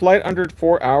it's a flight under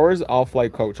 4 hours, I'll fly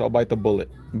coach. I'll bite the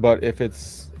bullet. But if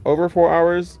it's over 4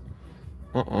 hours,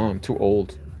 I'm too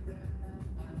old.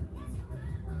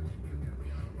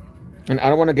 And I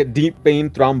don't want to get deep vein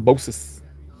thrombosis.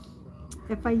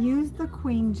 If I use the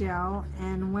Queen Gel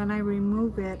and when I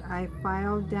remove it, I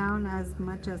file down as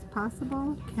much as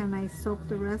possible, can I soak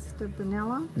the rest of the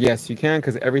nail off? Yes, you can,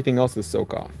 because everything else is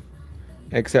soak off.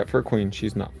 Except for Queen,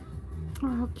 she's not. Oh,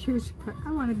 how cute she put.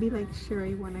 I want to be like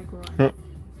Sherry when I grow up.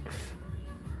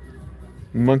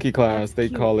 Monkey class, That's they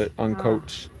cute. call it on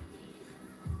coach.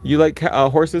 You like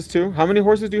horses too? How many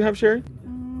horses do you have, Sherry?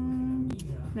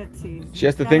 Let's see. She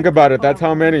has to Got think a about it. couple That's of how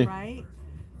them, many. Right?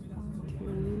 1, 2,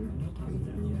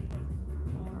 3,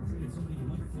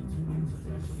 4,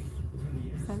 5,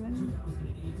 6, 7,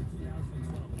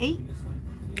 8.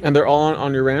 And they're all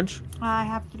on your ranch? I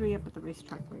have 3 up at the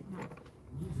racetrack right now.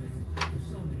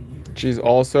 She's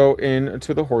also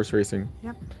into the horse racing.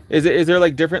 Yep. Is there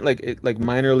like different like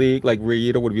minor league, like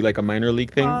Rita would be like a minor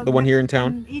league thing, the one here in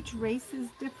town? And each race is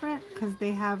different because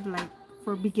they have like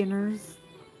for beginners,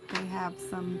 they have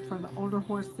some for the older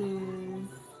horses,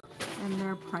 and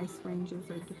their price ranges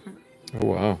are different. Oh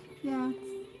wow. Yeah.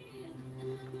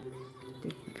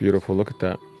 Beautiful. Look at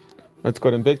that. Let's go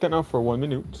ahead and bake that now for 1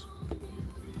 minute.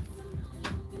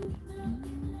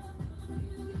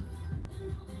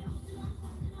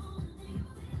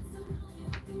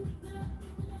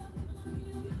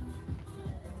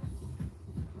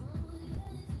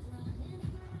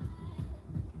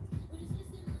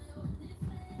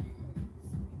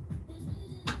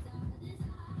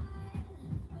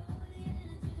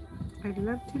 I'd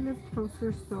love to live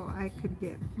closer so I could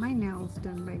get my nails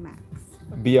done by Max.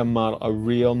 Be a model, a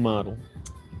real model.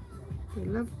 They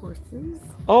love horses.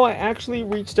 Oh, I actually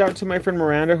reached out to my friend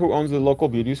Miranda, who owns the local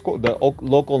beauty school, the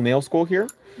local nail school here.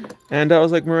 And I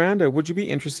was like, Miranda, would you be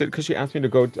interested? Because she asked me to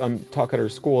go talk at her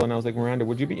school. And I was like, Miranda,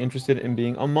 would you be interested in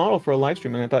being a model for a live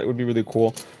stream? And I thought it would be really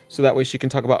cool. So that way she can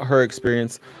talk about her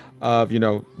experience of, you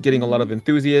know, getting a lot of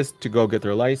enthusiasts to go get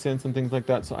their license and things like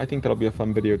that. So I think that'll be a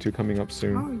fun video too coming up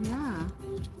soon. Oh, yeah.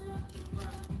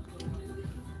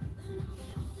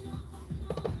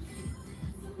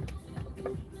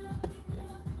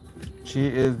 She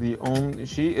is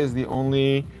the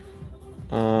only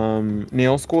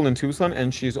nail school in Tucson,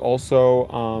 and she's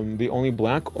also the only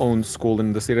black-owned school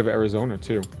in the state of Arizona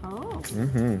too. Oh.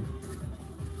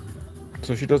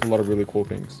 So she does a lot of really cool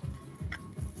things,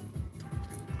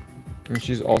 and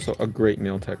she's also a great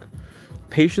nail tech.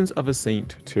 Patience of a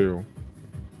saint too.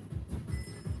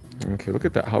 Okay, look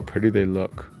at that! How pretty they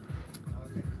look.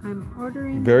 I'm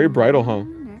ordering. Very bridal, huh?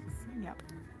 Next. Yep.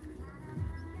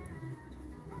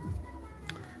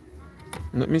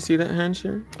 Let me see that hand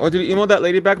share. Oh, did you email that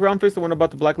lady back, round face, the one about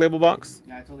the black label box?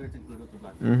 Yeah, I told her to include with the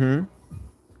black.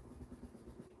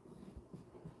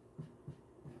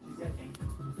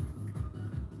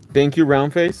 Thank you,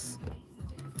 round face.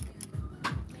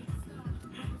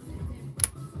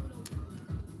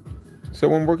 So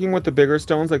when working with the bigger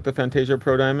stones like the Fantasia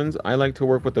Pro Diamonds, I like to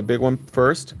work with the big one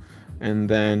first and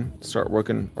then start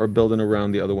working or building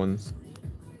around the other ones.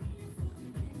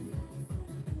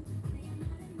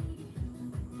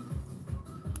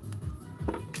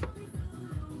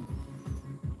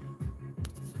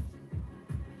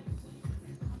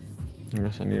 I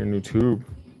guess I need a new tube.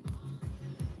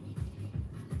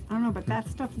 I don't know, but that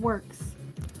stuff works.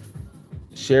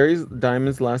 Sherry's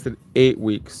diamonds lasted 8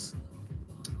 weeks.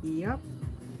 Yep.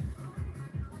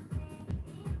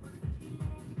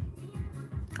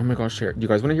 Oh my gosh, Sherry. Do you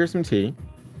guys want to hear some tea?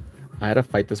 I had a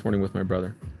fight this morning with my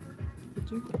brother.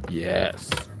 Did you? Yes.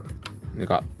 It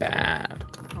got bad.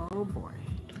 Oh boy.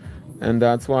 And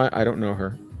that's why I don't know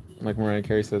her. Like Mariah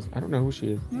Carey says, I don't know who she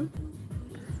is. Nope.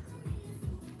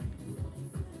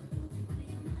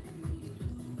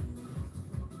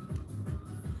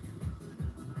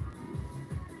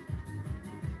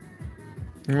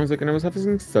 And I was like, and I was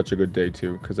having such a good day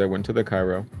too, because I went to the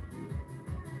Cairo.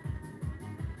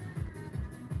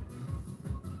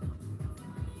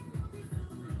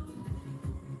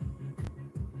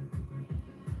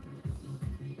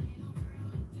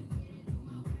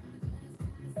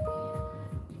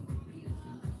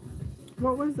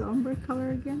 What was the ombre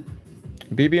color again?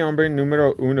 BB Ombre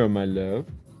numero uno, my love.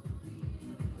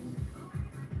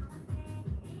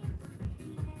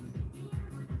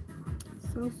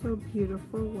 So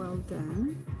beautiful. Well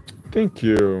done. Thank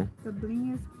you. The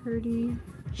bling is pretty.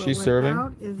 But She's serving?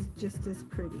 without is just as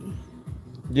pretty.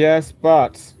 Yes,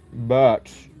 but.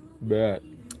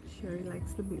 Sherry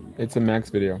likes the bling. It's a Max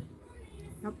video.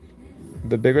 Yep.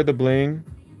 The bigger the bling.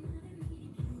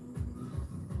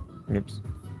 Oops.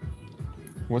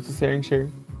 What's the saying,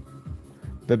 Sherry?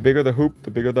 The bigger the hoop,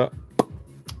 the bigger the.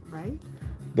 Right?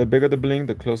 The bigger the bling,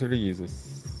 the closer to Jesus.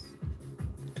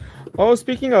 Oh,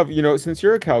 speaking of, you know, since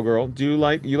you're a cowgirl, do you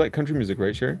like country music,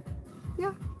 right, Sherry?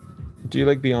 Yeah. Do you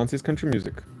like Beyonce's country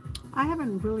music? I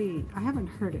haven't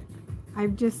heard it.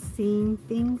 I've just seen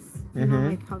things, you know,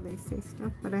 like how they say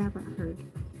stuff, but I haven't heard.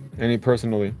 Any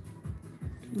personally?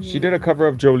 Yeah. She did a cover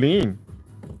of Jolene.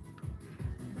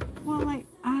 Well, like,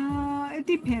 it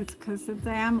depends, because since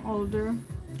I am older,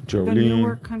 the Jolene.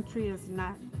 newer country is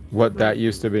not What that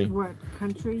used to be. what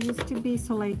country used to be.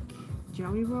 So, like,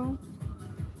 Jelly Roll,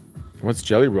 What's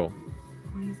Jelly Roll?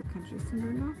 well, he's a country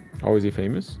singer now. Oh, is he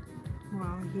famous?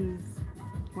 Well, he's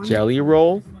one Jelly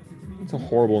Roll? That's a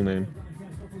horrible name.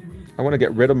 I want to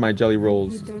get rid of my Jelly He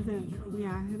Rolls. doesn't.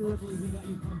 Yeah,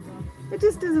 it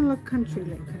just doesn't look country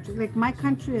like country. Like my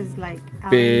country is like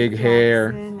Big Alan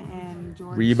hair. Jackson and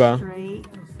George Reba. Strait,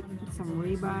 some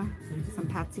Reba, some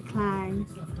Patsy Cline.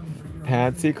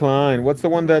 Patsy Cline. What's the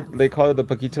one that they call it the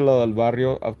Paquita del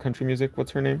Barrio of country music?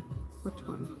 What's her name? Which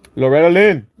one? Loretta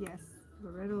Lynn. Yes,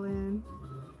 Loretta Lynn.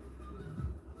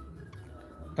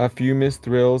 A few missed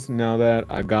thrills now that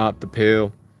I got the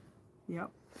pill. Yep.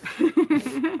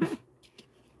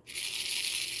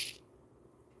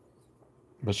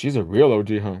 But she's a real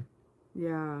OG, huh?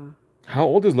 Yeah. How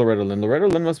old is Loretta Lynn? Loretta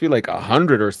Lynn must be like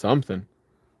 100 or something.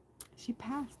 She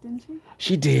passed, didn't she?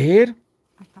 She did?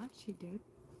 I thought she did.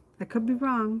 I could be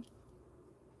wrong.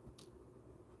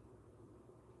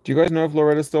 Do you guys know if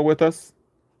Loretta's still with us?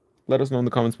 Let us know in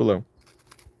the comments below.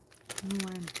 I don't know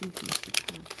why I'm thinking she passed.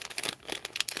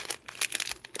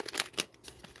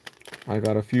 I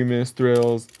got a few missed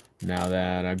thrills now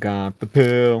that I got the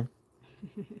pill.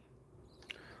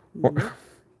 Or- Yep.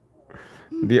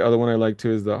 the other one I like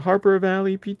too is the Harper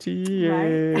Valley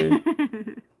PTA.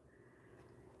 Right?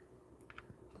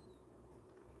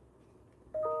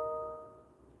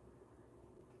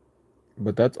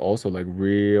 But that's also like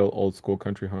real old school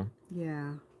country, huh?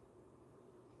 Yeah.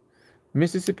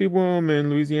 Mississippi woman,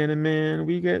 Louisiana man,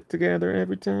 we get together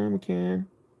every time we can.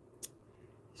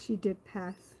 She did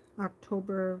pass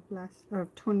October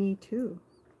of 22.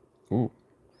 Ooh.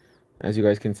 As you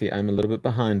guys can see, I'm a little bit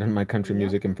behind on my country Yep.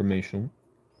 music information.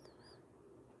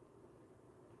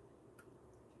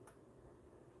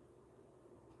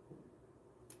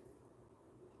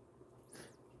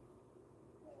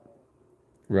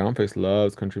 Roundface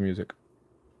loves country music.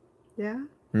 Yeah?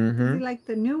 Mm-hmm. Does he like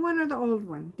the new one or the old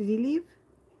one? Did he leave?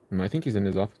 I think he's in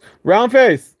his office.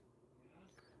 Roundface!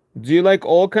 Do you like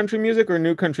old country music or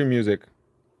new country music?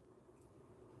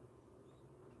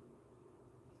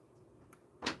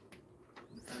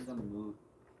 Depends on the mood.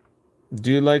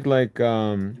 Do you like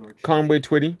Conway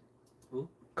Twitty? Who?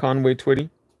 Conway Twitty?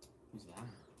 Who's that?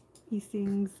 He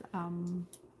sings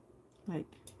like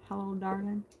Hello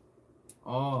Darling.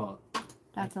 Oh,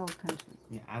 That's old country.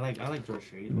 yeah. I like George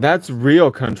Strait. That's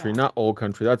real country, Yeah. not old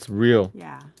country. That's real.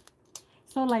 Yeah.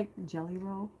 So like Jelly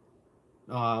Roll,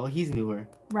 Well, he's newer.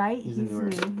 right? He's a newer.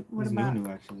 new. What He's about? new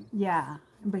actually. Yeah,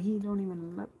 but he don't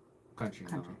even look. Country.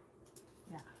 Country.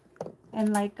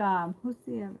 And like who's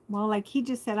the other? Well, like he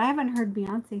just said, I haven't heard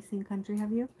Beyonce sing country.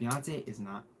 Have you? No. Beyonce is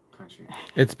not country.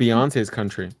 It's Beyonce's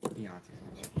country.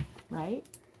 Beyonce. Right?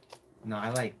 No, I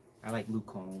like Luke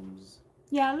Combs.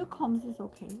 Yeah, Luke Combs is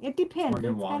okay. It depends.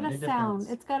 Morgan It's got Wallen, a it sound.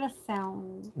 depends. It's got a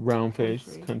sound. Round face,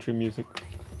 Country. country music.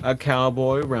 A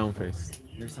cowboy, round face.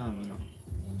 There's some, you know.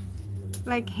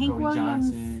 Like Hank Joey Williams,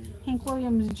 Johnson. Hank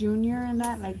Williams Jr. and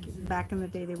that. Like back in the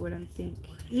day, they wouldn't think.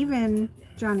 Even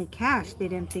Johnny Cash, they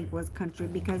didn't think was country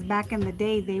because back in the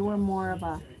day, they were more of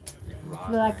a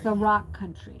like the rock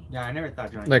country. Yeah, I never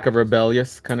thought Johnny Like a Cash was-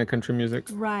 rebellious kind of country music.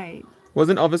 Right.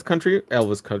 Wasn't Elvis country?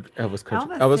 Elvis country.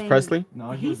 Elvis sang- Presley?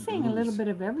 No, He was sang a little blues. bit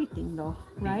of everything though,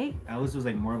 right? Elvis was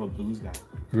like more of a blues guy.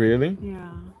 Really? Yeah.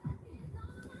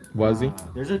 Was he?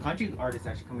 There's a country artist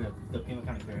actually coming up the Pima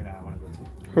County Fair that I want to go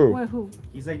to. Who? Well, who?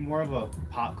 He's like more of a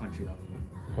pop country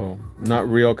though. Oh, not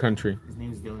real country. His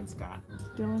name's Dylan Scott.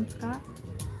 Dylan Scott.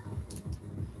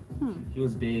 He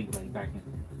was big like back in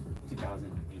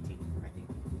 2018, I think.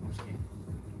 I'm just kidding.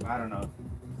 I don't know.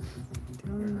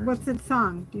 What's its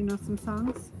song? Do you know some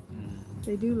songs?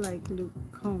 They do like Luke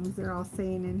Combs. They're all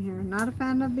saying in here. Not a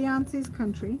fan of Beyonce's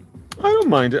country. I don't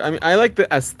mind it. I mean, I like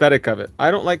the aesthetic of it.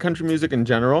 I don't like country music in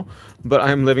general, but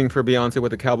I'm living for Beyonce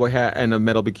with a cowboy hat and a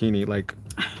metal bikini. Like,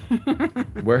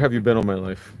 where have you been all my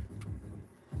life?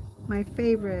 My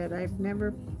favorite. I've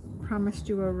never promised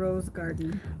you a rose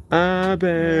garden. I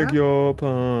beg Yeah. your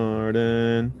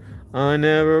pardon. I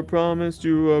never promised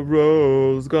you a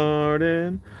rose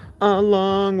garden.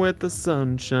 Along with the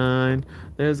sunshine,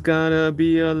 there's gotta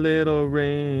be a little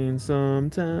rain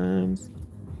sometimes.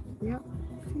 Yep.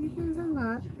 See, there's a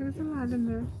lot. There's a lot in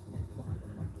there.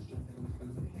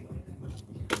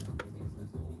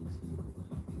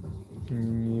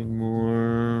 Need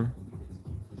more.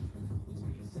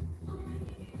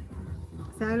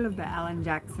 See, I love the Alan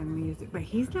Jackson music, but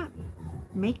he's not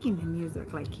making the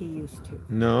music like he used to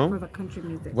for No? the country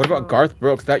music. What about So- Garth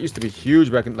Brooks? That used to be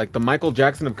huge back in, like, the Michael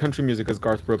Jackson of country music is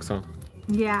Garth Brooks, huh?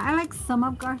 Yeah, I like some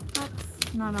of Garth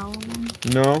Brooks, not all of them,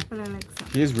 No? but I like some.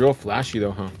 He's real flashy,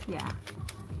 though, huh? Yeah.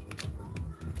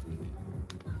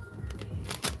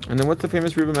 And then what's the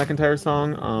famous Reba McEntire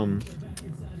song?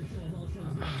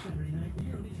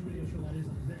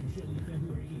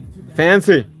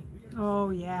 Fancy. Oh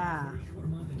yeah.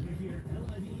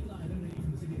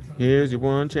 Here's your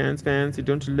one chance, fancy.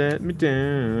 Don't you let me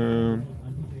down.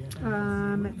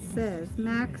 It says,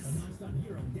 Max,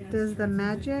 does the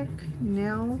magic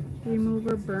nail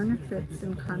remover burn if it's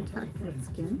in contact with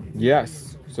skin?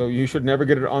 Yes. So you should never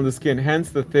get it on the skin, hence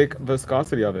the thick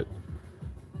viscosity of it.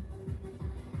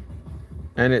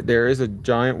 And there is a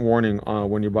giant warning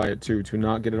when you buy it too, to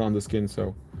not get it on the skin.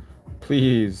 So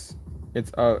please,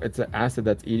 it's an acid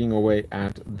that's eating away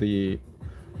at the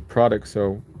product.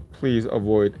 So please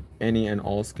avoid any and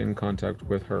all skin contact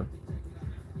with her.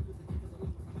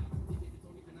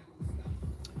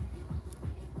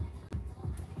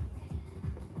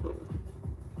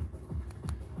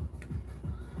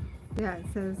 Yeah, it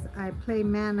says, I play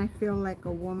man, I feel like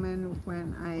a woman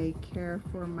when I care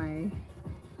for my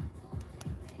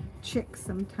chick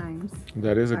sometimes.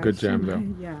 That is a By good jam, though.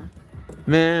 Shania- Yeah.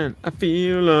 Man, I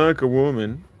feel like a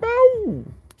woman. Bow!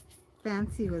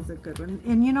 Fancy was a good one.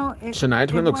 And you know, Shania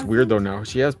Twain it looks weird though wasn't- now.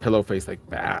 She has pillow face like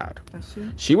bad. Does she?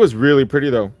 She was really pretty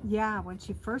though. Yeah, when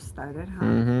she first started, huh?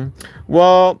 Hmm.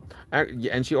 Well,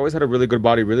 yeah, and she always had a really good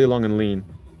body, really long and lean.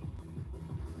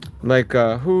 Like,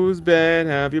 whose bed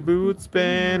have your boots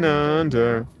been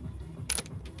under?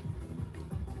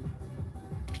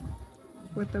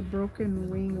 With a Broken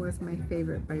Wing was my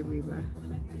favorite by Reba.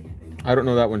 I don't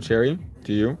know that one, Sherry.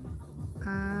 Do you?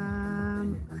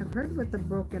 I've heard With a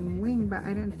Broken Wing, but I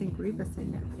didn't think Reba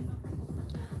sang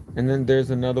it. And then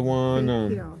there's another one.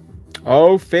 Faith Hill.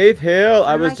 Oh, Faith Hill.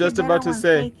 I was like it just better about to when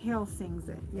say. Faith Hill sings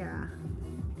it, yeah.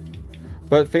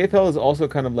 But Faith Hill is also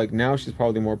kind of like, now she's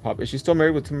probably more pop. Is she still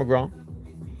married with Tim McGraw?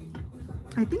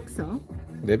 I think so.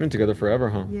 They've been together forever,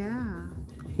 huh? Yeah.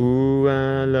 Ooh,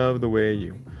 I love the way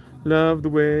you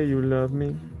love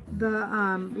me.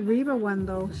 The Reba one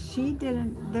though, she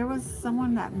didn't. There was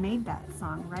someone that made that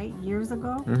song, right, years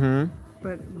ago. Mm-hmm.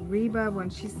 But Reba, when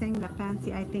she sang the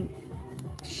Fancy, I think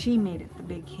she made it the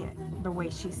big hit. The way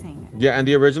she sang it. Yeah, and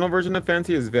the original version of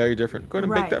Fancy is very different. Go ahead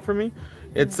and Right. make that for me.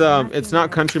 It's Yeah, it's nothing not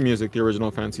like- country music, the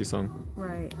original Fancy song.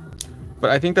 Right.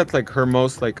 But I think that's like her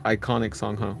most like iconic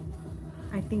song, huh?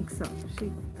 I think so.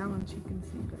 That one she can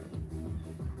sing good.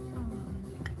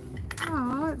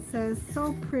 Oh, it says,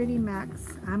 so pretty, Max.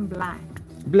 I'm blind.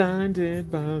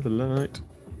 Blinded by the light.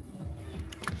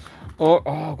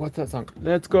 Oh, what's that song?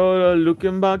 Let's go to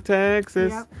Lukenbach,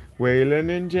 Texas. Yep. Waylon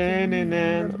and Jenny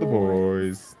and the the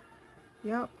boys.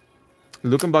 Yep.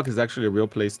 Lukenbach is actually a real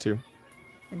place too.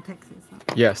 In Texas. Huh?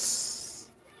 Yes.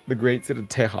 The great city of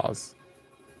Tejas.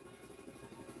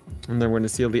 And then we're going to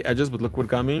seal the edges with liquid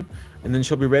gummy. And then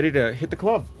she'll be ready to hit the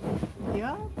club.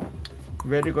 Yeah.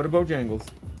 Ready to go to Bojangles.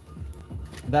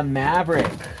 The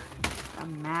Maverick. A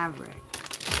Maverick.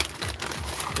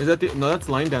 Is that the... No, that's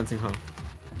line dancing, huh?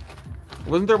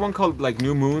 Wasn't there one called, like,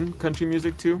 New Moon country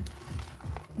music, too?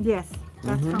 Yes.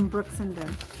 That's from Brooks and Dunn.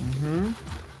 Mm-hmm.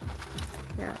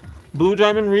 Yeah. Blue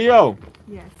Diamond Rio.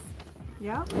 Yes.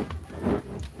 Yeah.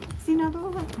 See, now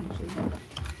those are country.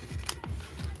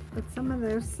 But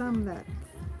there's some that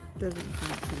doesn't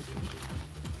sound country.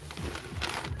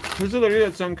 Who's the lady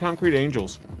that sung Concrete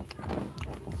Angels?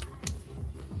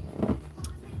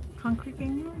 Concrete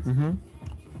Angels? Mm-hmm.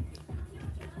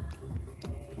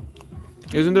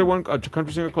 Isn't there one a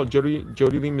country singer called Jody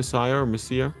Lee Messiah or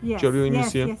Messiah? Yes. Jody Lee Yes,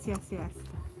 Messiah. yes, yes, yes.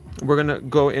 We're gonna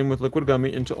go in with liquid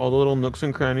gummy into all the little nooks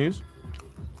and crannies,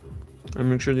 and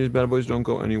make sure these bad boys don't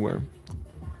go anywhere.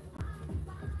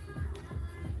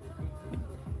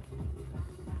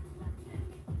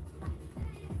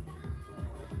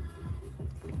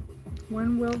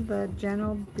 When will the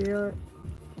Gentle Beer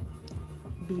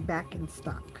be back in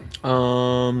stock?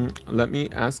 Let me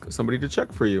ask somebody to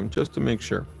check for you just to make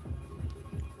sure.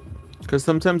 Because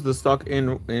sometimes the stock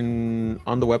on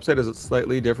the website is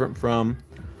slightly different from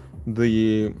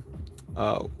the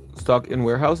stock in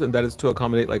warehouse, and that is to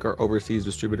accommodate like our overseas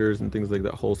distributors and things like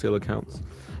that, wholesale accounts.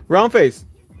 Round face.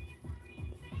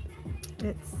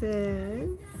 It says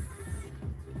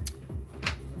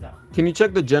Can you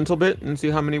check the gentle bit and see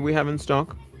how many we have in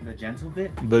stock? The gentle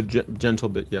bit? The gentle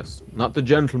bit, yes. Not the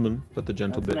gentleman, but the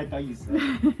gentle That's bit. what I thought you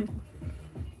said.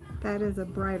 that is a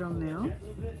bridal nail.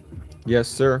 Yes,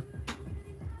 sir.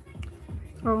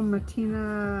 Oh,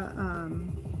 Martina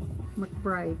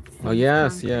McBride. Oh,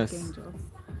 yes, Concrete yes. Angels.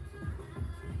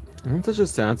 It's such a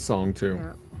sad song, too.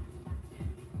 Yeah.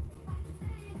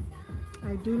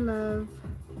 I do love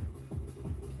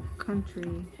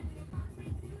country.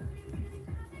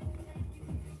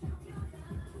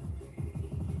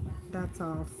 That's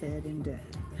all said and done.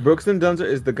 Brooks and Dunn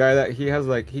is the guy that he has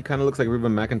like, he kind of looks like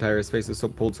Reuben McIntyre. His face is so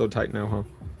pulled so tight now, huh?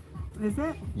 Is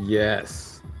it?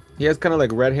 Yes. He has kind of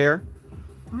like red hair.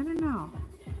 I don't know.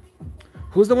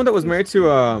 Who's the one that was married to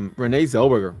Renee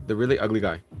Zellweger, the really ugly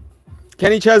guy?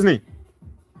 Kenny Chesney.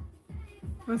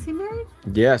 Was he married?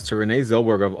 Yes, to Renee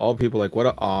Zellweger of all people. Like, what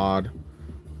an odd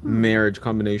marriage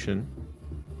combination.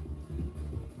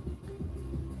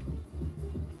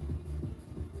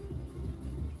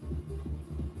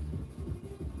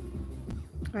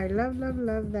 I love, love,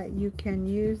 love that you can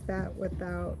use that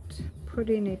without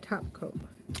putting a top coat.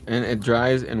 And it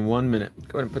dries in 1 minute.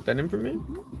 Go ahead and put that in for me.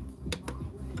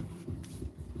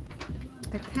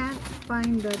 I can't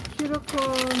find the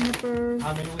cuticle nippers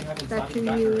How many we have in that stock? you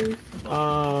Got use.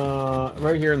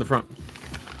 Right here in the front.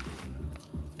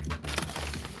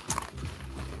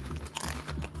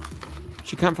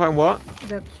 She can't find what?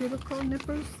 The cuticle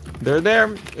nippers. They're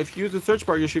there. If you use the search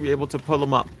bar, you should be able to pull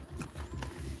them up.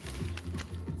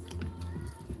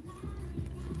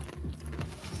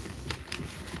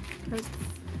 Cuts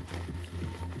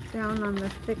down on the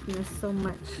thickness so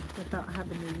much without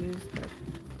having to use the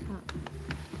top.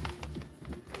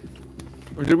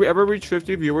 Did we ever reach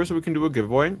 50 viewers so we can do a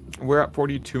giveaway? We're at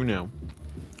 42 now.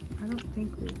 I don't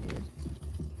think we did.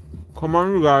 Come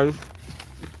on, you guys.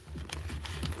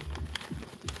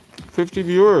 50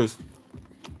 viewers.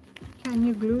 Can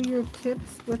you glue your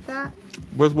tips with that?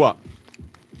 With what?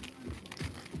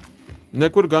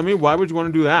 Liquid gummy? Why would you want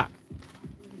to do that?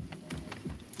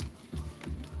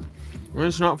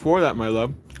 It's not for that, my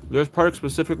love. There's parts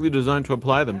specifically designed to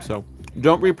apply them, so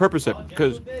don't repurpose it,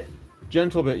 because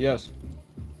gentle bit, yes.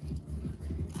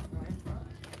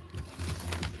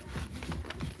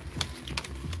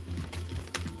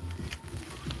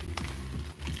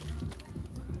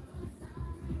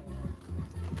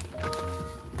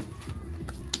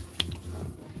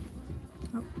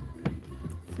 Oh,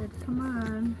 said, come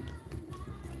on.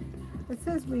 It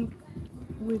says we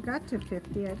got to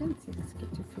 50. I didn't see us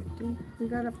get to 50. We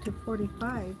got up to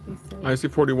 45, they said. I see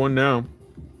 41 now.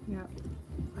 Yeah.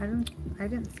 I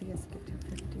didn't see us get to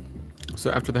 50. So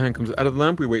after the hand comes out of the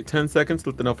lamp, we wait 10 seconds,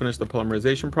 let the nail finish the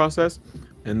polymerization process,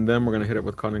 and then we're going to hit it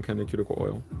with cotton candy cuticle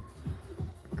oil.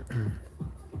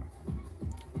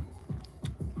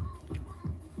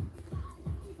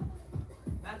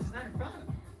 That's not in front.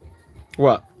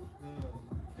 What?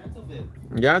 The gentle bit.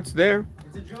 Yeah, it's there.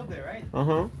 It's a drill bit, right?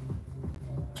 Uh-huh.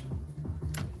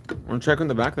 I'm checking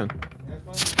the back then.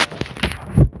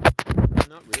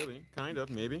 Not really. Kind of,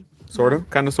 maybe. Sort of.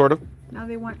 Kind of, sort of. Now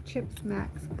they want chips,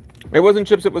 Max. It wasn't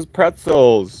chips, it was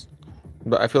pretzels.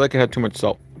 But I feel like it had too much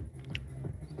salt.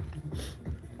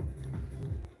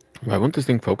 Why won't this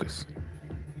thing focus?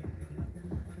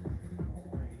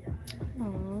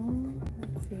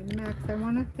 I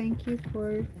want to thank you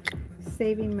for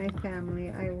saving my family.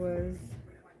 I was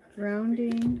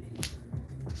drowning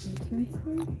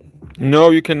intensely. No,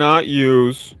 you cannot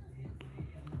use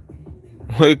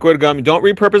liquid gum. Don't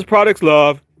repurpose products,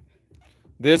 love.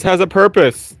 This has a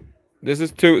purpose. This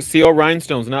is to seal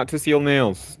rhinestones, not to seal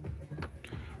nails.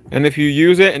 And if you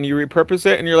use it and you repurpose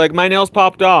it and you're like, my nails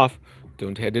popped off,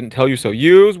 I didn't tell you so.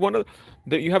 Use one of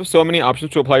that. You have so many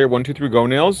options to apply your 1, 2, 3 Go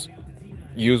nails.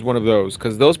 Use one of those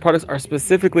because those products are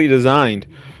specifically designed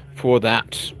for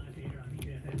that.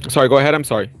 Sorry, go ahead. I'm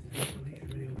sorry.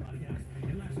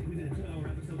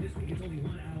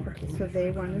 Okay, so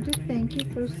they wanted to thank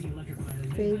you for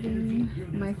saving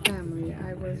my family.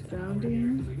 I was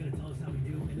drowning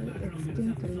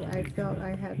extinctly. I felt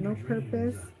I had no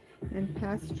purpose, and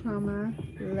past trauma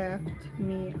left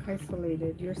me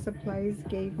isolated. Your supplies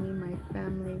gave me my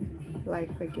family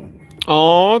life again.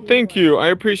 Oh, thank you. I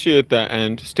appreciate that.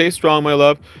 And stay strong, my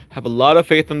love. Have a lot of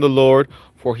faith in the Lord,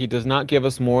 for He does not give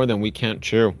us more than we can't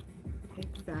chew.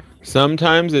 Exactly.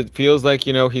 Sometimes it feels like,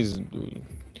 He's,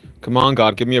 come on,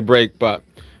 God, give me a break. But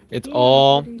it's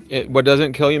what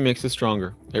doesn't kill you makes you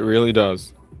stronger. It really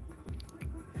does.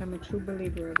 I'm a true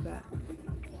believer of that.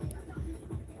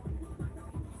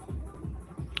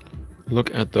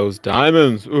 Look at those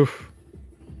diamonds. Oof.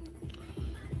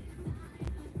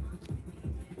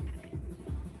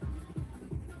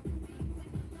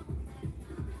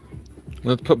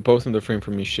 Let's put both in the frame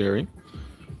for me, Sherry.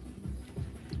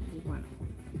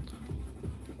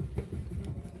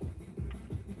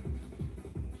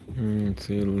 Let's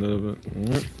see a little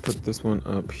bit. Put this one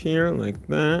up here like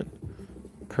that.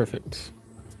 Perfect.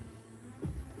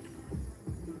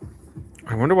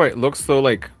 I wonder why it looks so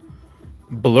like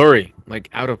blurry, like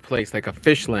out of place, like a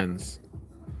fish lens.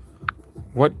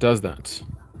 What does that?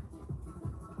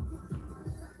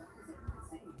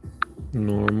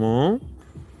 Normal.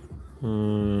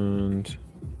 And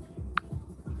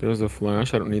there's a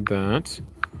flash. I don't need that.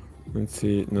 Let's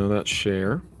see. No, that's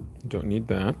share. Don't need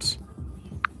that.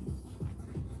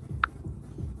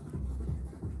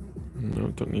 No,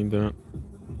 don't need that.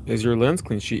 Is your lens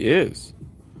clean? She is.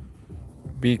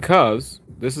 Because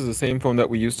this is the same phone that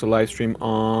we used to live stream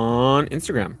on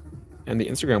Instagram. And the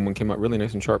Instagram one came out really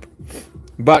nice and sharp.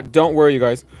 But don't worry, you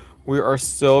guys. We are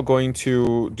still going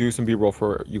to do some B-roll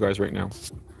for you guys right now.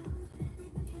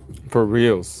 For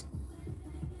reals.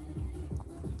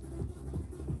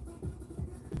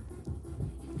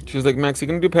 She's like, Max, you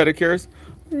gonna do pedicures?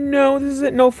 No, this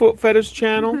isn't no foot fetish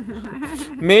channel.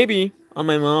 Maybe on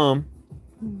my mom.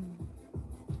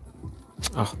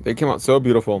 Oh, they came out so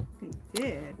beautiful. They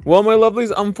did. Well, my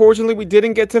lovelies, unfortunately, we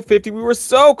didn't get to 50. We were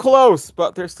so close,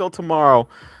 but there's still tomorrow.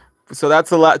 So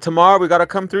that's a lot. Tomorrow, we got to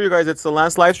come through, you guys. It's the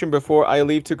last live stream before I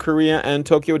leave to Korea and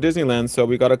Tokyo Disneyland. So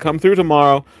we got to come through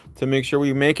tomorrow to make sure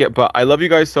we make it. But I love you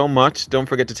guys so much. Don't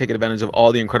forget to take advantage of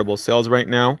all the incredible sales right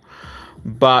now.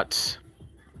 But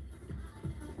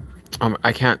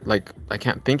I can't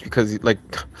think because like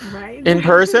Right? in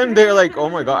person they're like, oh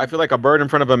my god, I feel like a bird in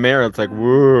front of a mirror. It's like,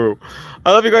 whoa.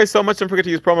 I love you guys so much. Don't forget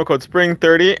to use promo code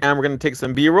SPRING30 and we're gonna take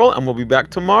some B-roll and we'll be back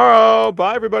tomorrow.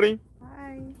 Bye everybody.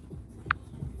 Bye.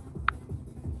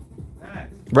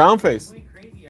 Round face.